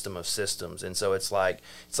a system of systems. And so it's like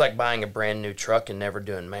buying a brand new truck and never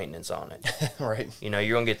doing maintenance on it. Right.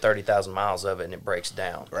 You're gonna get 30,000 miles of it and it breaks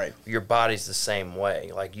down. Right. Your body's the same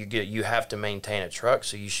way. Like you have to maintain a truck,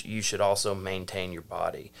 so you should also maintain your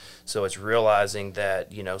body. So it's realizing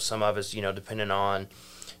that some of us depending on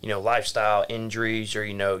lifestyle injuries, or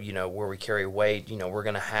where we carry weight, we're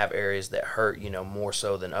going to have areas that hurt more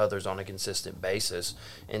so than others on a consistent basis.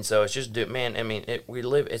 And so it's just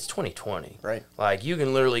it's 2020, right? Like you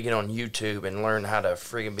can literally get on YouTube and learn how to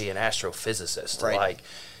freaking be an astrophysicist. Right. Like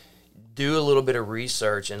do a little bit of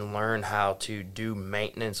research and learn how to do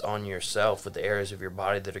maintenance on yourself with the areas of your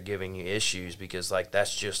body that are giving you issues, because like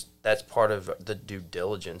that's part of the due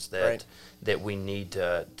diligence that we need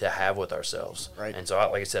to have with ourselves. Right. And so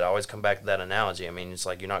like I said, I always come back to that analogy. I mean, it's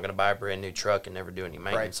like you're not going to buy a brand new truck and never do any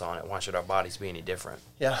maintenance on it. Why should our bodies be any different?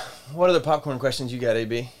 Yeah. What other popcorn questions you got,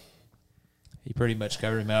 AB? He pretty much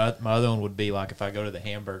covered it. My other one would be like, if I go to the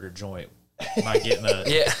hamburger joint, am I getting a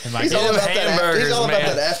Am I He's all getting about hamburgers, he's all about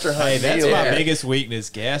man. that after hunt Hey, that's meal. my biggest weakness.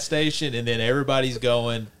 Gas station, and then everybody's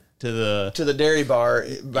going to the dairy bar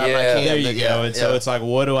by my Yeah, camp. there you Yeah, go. And so yeah. it's like,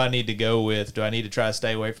 what do I need to go with? Do I need to try to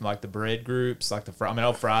stay away from like the bread groups, like the fry? I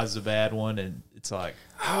mean, fries is a bad one, and it's like,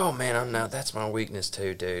 Oh man, that's my weakness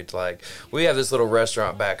too, dude. Like, we have this little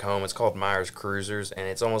restaurant back home. It's called Myers Cruisers, and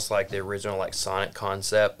it's almost like the original like Sonic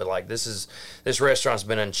concept. But like this restaurant's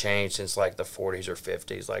been unchanged since like the 40s or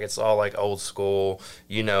 50s. Like, it's all like old school,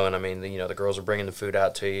 you know. And I mean, you know, the girls are bringing the food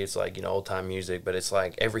out to you. It's like, you know, old time music, but it's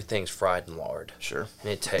like everything's fried in lard. Sure.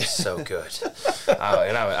 And it tastes so good.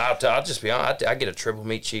 And I'll just be honest. I get a triple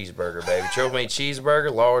meat cheeseburger, baby. Triple meat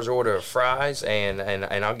cheeseburger, large order of fries, and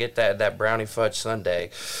I'll get that brownie fudge sundae.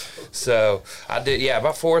 So I did,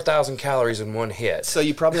 about 4,000 calories in one hit. So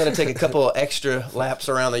you probably ought to take a couple of extra laps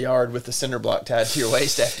around the yard with the cinder block tied to your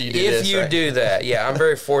waist after you do this. If you right? do that, I'm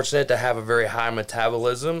very fortunate to have a very high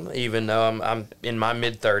metabolism, even though I'm in my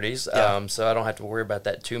mid-30s, so I don't have to worry about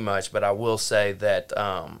that too much. But I will say that,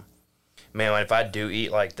 man, if I do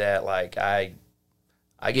eat like that, like I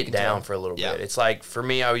get down for a little bit. It's like, for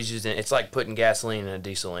me, it's like putting gasoline in a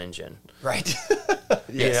diesel engine. Right.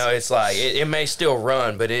 Yes. You know, it's like it may still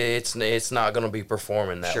run, but it's not going to be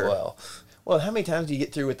performing that well. Well, how many times do you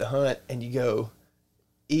get through with the hunt and you go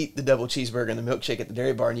eat the double cheeseburger and the milkshake at the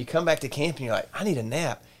dairy bar, and you come back to camp and you're like, I need a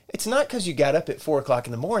nap? It's not because you got up at 4 o'clock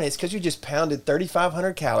in the morning. It's because you just pounded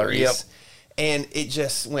 3,500 calories. Yep. And it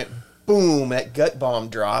just went boom. That gut bomb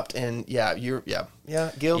dropped, and guilty.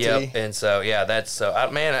 Yep. And so that's so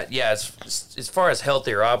as far as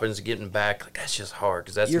healthier options, getting back, like, that's just hard,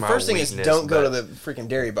 because that's your my first thing weakness, is don't go to the freaking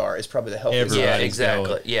dairy bar. Is probably the healthiest. Everybody- Yeah, exactly.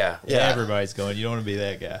 going. Yeah. everybody's going. You don't want to be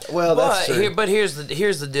that guy. Well, that's But true.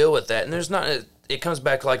 here's the deal with that, and there's not. It comes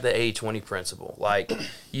back to like the 80-20 principle, like,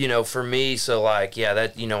 you know, for me. So like,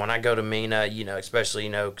 that, you know, when I go to MENA, you know, especially, you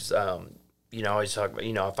know, because you know, I always talk about,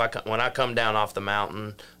 you know, when I come down off the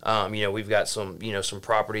mountain, you know, we've got some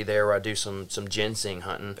property there where I do some ginseng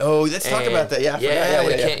hunting. Oh, let's talk about that. Yeah, I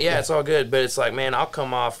forgot. It's all good. But it's like, man, I'll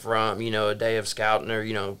come off from, you know, a day of scouting or,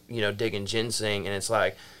 you know, digging ginseng, and it's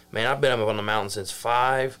like, man, I've been up on the mountain since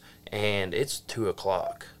 5, and it's 2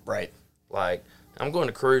 o'clock. Right. Like, I'm going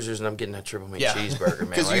to Cruisers and I'm getting a triple meat cheeseburger,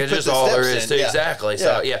 man. 'Cause Like, you it's put just the all there steps is to in. it. Yeah. Exactly.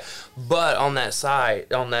 So but on that side,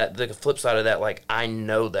 the flip side of that, like, I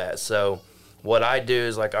know that. So what I do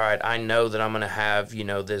is like, all right, I know that I'm going to have, you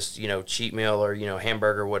know, this, you know, cheat meal or, you know,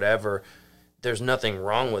 hamburger, whatever. There's nothing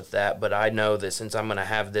wrong with that, but I know that since I'm going to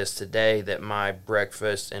have this today, that my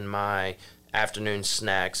breakfast and my afternoon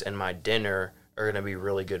snacks and my dinner are going to be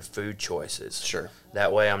really good food choices. Sure.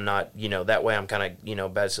 That way I'm not, you know, that way I'm kind of, you know,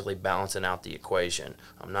 basically balancing out the equation.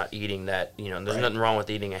 I'm not eating that, you know, there's nothing wrong with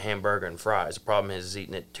eating a hamburger and fries. The problem is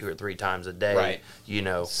eating it 2 or 3 times a day, Right. you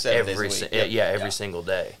know, 7 days a week. every single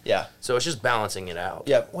day. Yeah. So it's just balancing it out.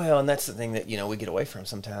 Yeah, well, and that's the thing that, you know, we get away from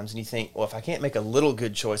sometimes. And you think, well, if I can't make a little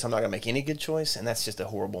good choice, I'm not going to make any good choice. And that's just a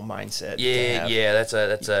horrible mindset. Yeah, that's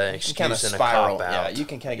an You excuse can kind of and spiral. a cop out. Yeah, you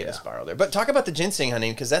can kind of get a spiral there. But talk about the ginseng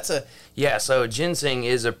hunting, because that's a... Yeah, so ginseng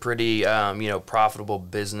is a pretty, you know, profitable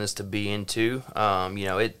business to be into.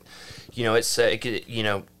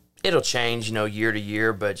 It'll change, you know, year to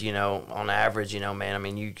year, but, you know, on average, you know, man, I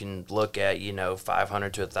mean, you can look at, you know,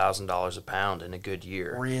 $500 to $1,000 a pound in a good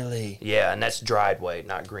year. Really? Yeah, and that's dried weight,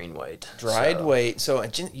 not green weight. Dried weight. So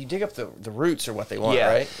you dig up the roots are what they want,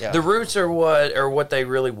 right? Yeah. The roots are what they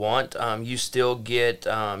really want. You still get,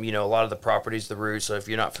 you know, a lot of the properties, the roots. So if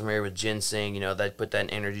you're not familiar with ginseng, you know, they put that in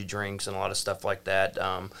energy drinks and a lot of stuff like that.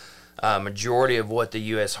 Majority of what the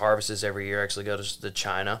U.S. harvests every year actually goes to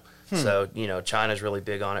China. So, you know, China's really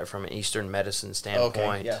big on it from an Eastern medicine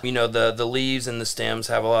standpoint. Okay, yeah. You know, the leaves and the stems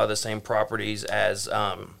have a lot of the same properties as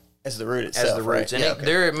the root itself, as the roots. right?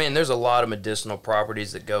 And there's a lot of medicinal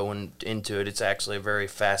properties that go into it. It's actually a very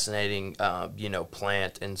fascinating, you know,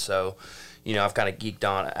 plant. And so, you know, I've kind of geeked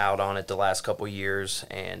out on it the last couple of years.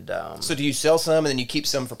 And So do you sell some and then you keep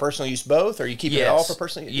some for personal use both, or you keep it all for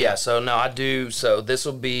personal use? Yeah, so no, I do. So this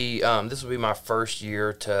will be my first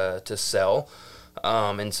year to sell.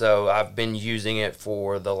 And so I've been using it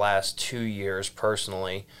for the last 2 years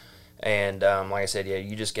personally. And like I said, yeah,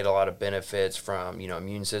 you just get a lot of benefits from,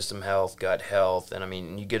 immune system health, gut health, and I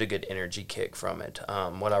mean, you get a good energy kick from it.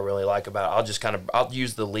 What I really like about it, I'll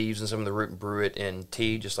use the leaves and some of the root and brew it in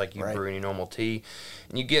tea, just like you brew any normal tea.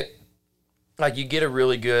 And you get a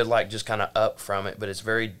really good, just kind of up from it, but it's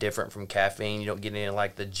very different from caffeine. You don't get any,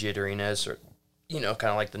 the jitteriness or,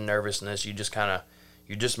 kind of like the nervousness. You're just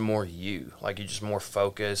more you. You're just more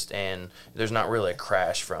focused, and there's not really a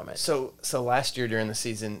crash from it. So last year during the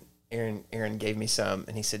season, Aaron gave me some,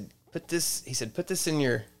 and he said, put this in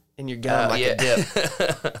your gum a dip.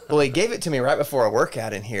 Well, he gave it to me right before a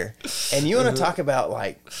workout in here. And you want to talk about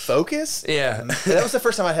focus? Yeah. That was the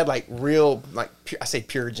first time I had real, I say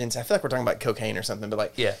pure ginseng. I feel like we're talking about cocaine or something,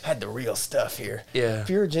 but I had the real stuff here. Yeah.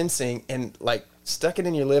 Pure ginseng, and stuck it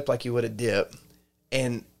in your lip like you would a dip.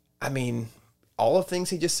 And I mean, all of things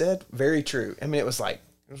he just said, very true. I mean, it was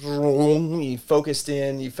you focused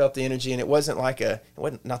in, you felt the energy, and it wasn't not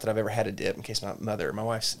that I've ever had a dip, in case my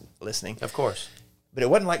wife's listening. Of course. But it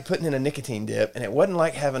wasn't like putting in a nicotine dip, and it wasn't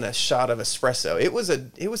like having a shot of espresso. It was a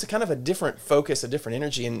kind of a different focus, a different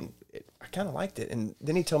energy, and I kind of liked it. And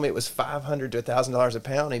then he told me it was $500 to $1,000 a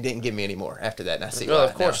pound. And he didn't give me any more after that, and I see why. Well,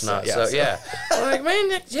 of course not. So I'm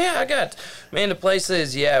the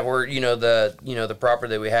places, where the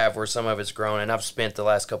property that we have, where some of it's grown, and I've spent the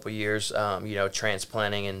last couple of years,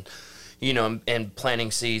 transplanting and. And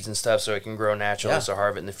planting seeds and stuff so it can grow naturally. So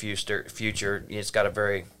harvest in the future.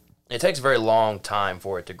 It takes a very long time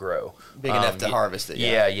for it to grow. Big enough to harvest it.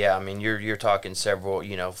 Yeah. I mean, you're talking several,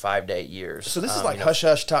 5 to 8 years. So this is hush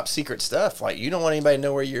hush, top secret stuff. You don't want anybody to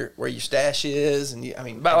know where your stash is, and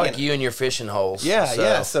about you and your fishing holes.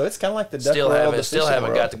 Yeah. So it's kind of like the duck world. Still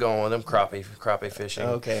haven't got to go on with them crappie fishing.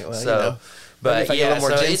 Okay, well, but maybe if I get a little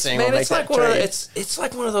more ginseng, it's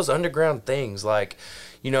like one of those underground things. I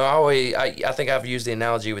think I've used the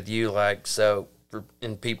analogy with you,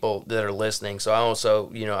 and people that are listening. So I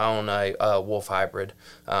also, I own a wolf hybrid.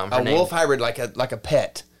 Wolf hybrid, like a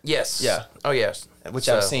pet. Yes. Yeah. Oh, yes. Which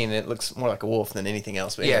I've seen. It looks more like a wolf than anything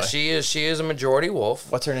else. But anyway. Yeah, she is a majority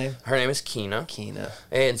wolf. What's her name? Her name is Keena. Keena.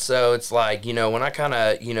 And so it's when I kind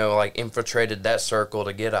of, infiltrated that circle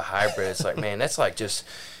to get a hybrid, it's man, that's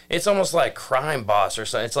it's almost like Crime Boss or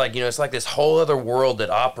something. It's it's like this whole other world that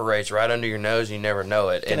operates right under your nose and you never know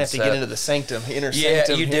it. And have to get into the inner sanctum.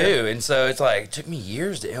 Yeah, you do. And so it's it took me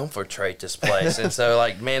years to infiltrate this place. And so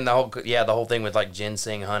man, the whole thing with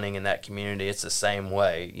ginseng hunting in that community, it's the same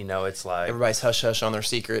way. It's everybody's hush hush on their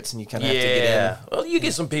secrets, and you kind of have to get in. Well, you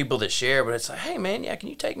get some people that share, but it's hey man, can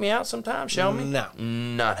you take me out sometime? Show me. No,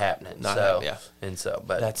 not happening. But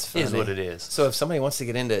that's funny. Is what it is. So if somebody wants to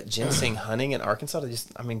get into ginseng hunting in Arkansas,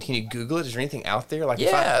 can you Google it? Is there anything out there?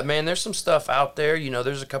 Man, there's some stuff out there.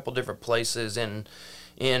 There's a couple different places in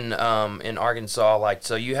Arkansas.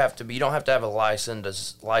 So you don't have to have a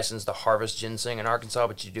license to harvest ginseng in Arkansas,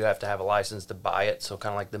 but you do have to have a license to buy it. So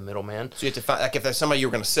kind of like the middleman. So you have to find if there's somebody you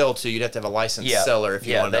were going to sell to, you'd have to have a licensed seller if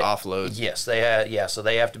you wanted to offload. Yes, so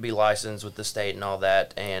they have to be licensed with the state and all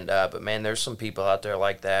that. And but man, there's some people out there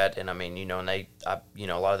like that. And I mean, and a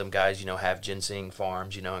lot of them guys, have ginseng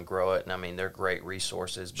farms, and grow it. And I mean, they're great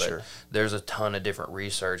resources. But there's a ton of different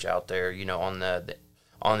research out there,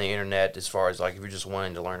 on the internet, as far as if you're just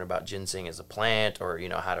wanting to learn about ginseng as a plant, or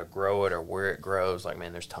how to grow it or where it grows.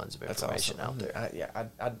 Man, there's tons of information out there.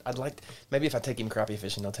 I'd like maybe if I take him crappie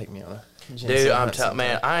fishing, they'll take me on a ginseng. Dude, I'm telling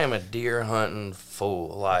man, I am a deer hunting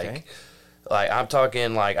fool. I'm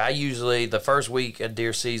talking I usually the first week of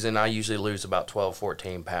deer season I usually lose about 12,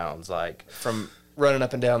 14 pounds from running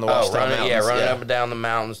up and down the mountains. Running up and down the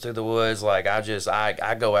mountains through the woods. I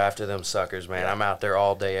go after them suckers, man. I'm out there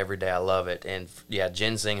all day, every day. I love it. And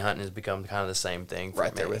ginseng hunting has become kind of the same thing for me.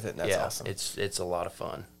 Right there with it. That's awesome. It's a lot of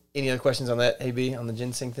fun. Any other questions on that, AB, on the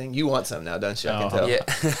ginseng thing? You want some now, don't you? I can tell. Yeah.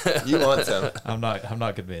 You want some. I'm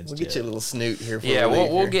not convinced. We'll get you a little snoot here.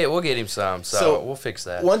 We'll get him some. So we'll fix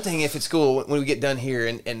that. One thing, if it's cool, when we get done here,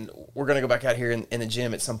 and we're gonna go back out here in the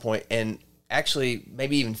gym at some point, and actually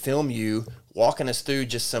maybe even film you walking us through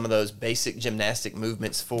just some of those basic gymnastic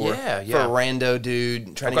movements for a rando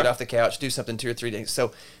dude trying to get off the couch, do something 2 or 3 days.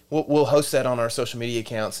 So we'll host that on our social media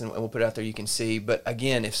accounts, and we'll put it out there. You can see. But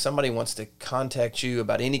again, if somebody wants to contact you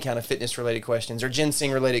about any kind of fitness related questions or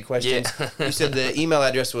ginseng related questions, you said the email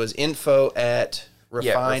address was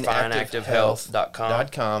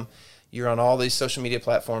info@refineactivehealth.com. You're on all these social media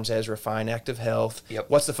platforms as Refine Active Health. Yep.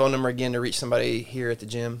 What's the phone number again to reach somebody here at the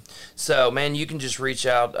gym? So, man, you can just reach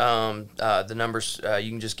out. The numbers, you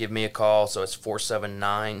can just give me a call. So it's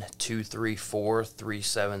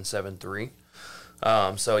 479-234-3773.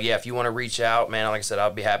 So yeah, if you want to reach out, man, like I said,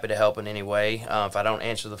 I'll be happy to help in any way. If I don't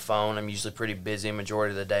answer the phone, I'm usually pretty busy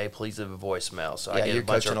majority of the day. Please leave a voicemail. So I get you're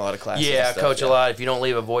coaching a lot of classes. Yeah, and stuff, I coach a lot. If you don't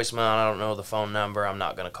leave a voicemail, and I don't know the phone number, I'm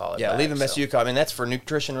not going to call it. Yeah, back, leave a message. You call. I mean, that's for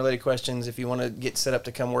nutrition related questions. If you want to get set up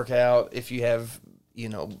to come work out, if you have,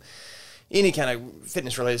 any kind of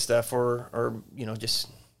fitness related stuff, or just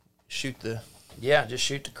shoot the. Yeah, just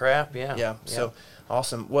shoot the crap. Yeah. Yeah. So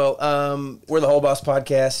awesome. Well, we're the Whole Boss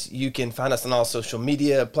Podcast. You can find us on all social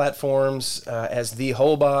media platforms as The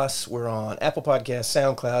Whole Boss. We're on Apple Podcasts,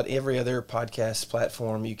 SoundCloud, every other podcast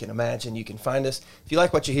platform you can imagine. You can find us. If you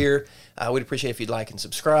like what you hear, we'd appreciate if you'd like and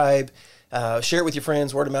subscribe. Share it with your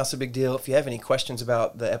friends. Word of mouth's a big deal. If you have any questions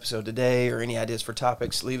about the episode today or any ideas for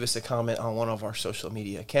topics, leave us a comment on one of our social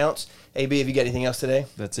media accounts. AB, have you got anything else today?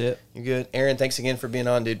 That's it. You're good. Aaron, thanks again for being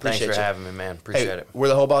on, dude. Appreciate Thanks for you. having me, man. Appreciate it. We're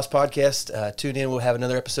the Whole Boss Podcast. Tune in. We'll have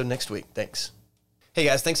another episode next week. Thanks. Hey,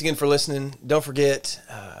 guys. Thanks again for listening. Don't forget,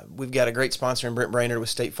 we've got a great sponsor in Brent Brainerd with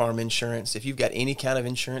State Farm Insurance. If you've got any kind of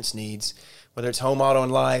insurance needs, whether it's home, auto,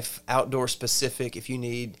 and life, outdoor specific, if you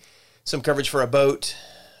need some coverage for a boat,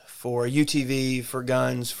 for a UTV, for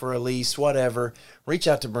guns, for a lease, whatever, reach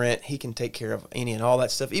out to Brent. He can take care of any and all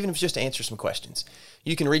that stuff, even if it's just to answer some questions.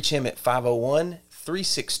 You can reach him at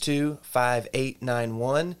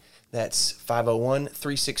 501-362-5891. That's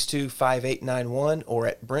 501-362-5891, or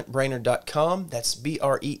at brentbrainerd.com. That's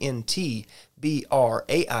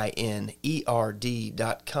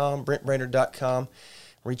BrentBrainerd.com, brentbrainerd.com.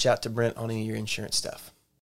 Reach out to Brent on any of your insurance stuff.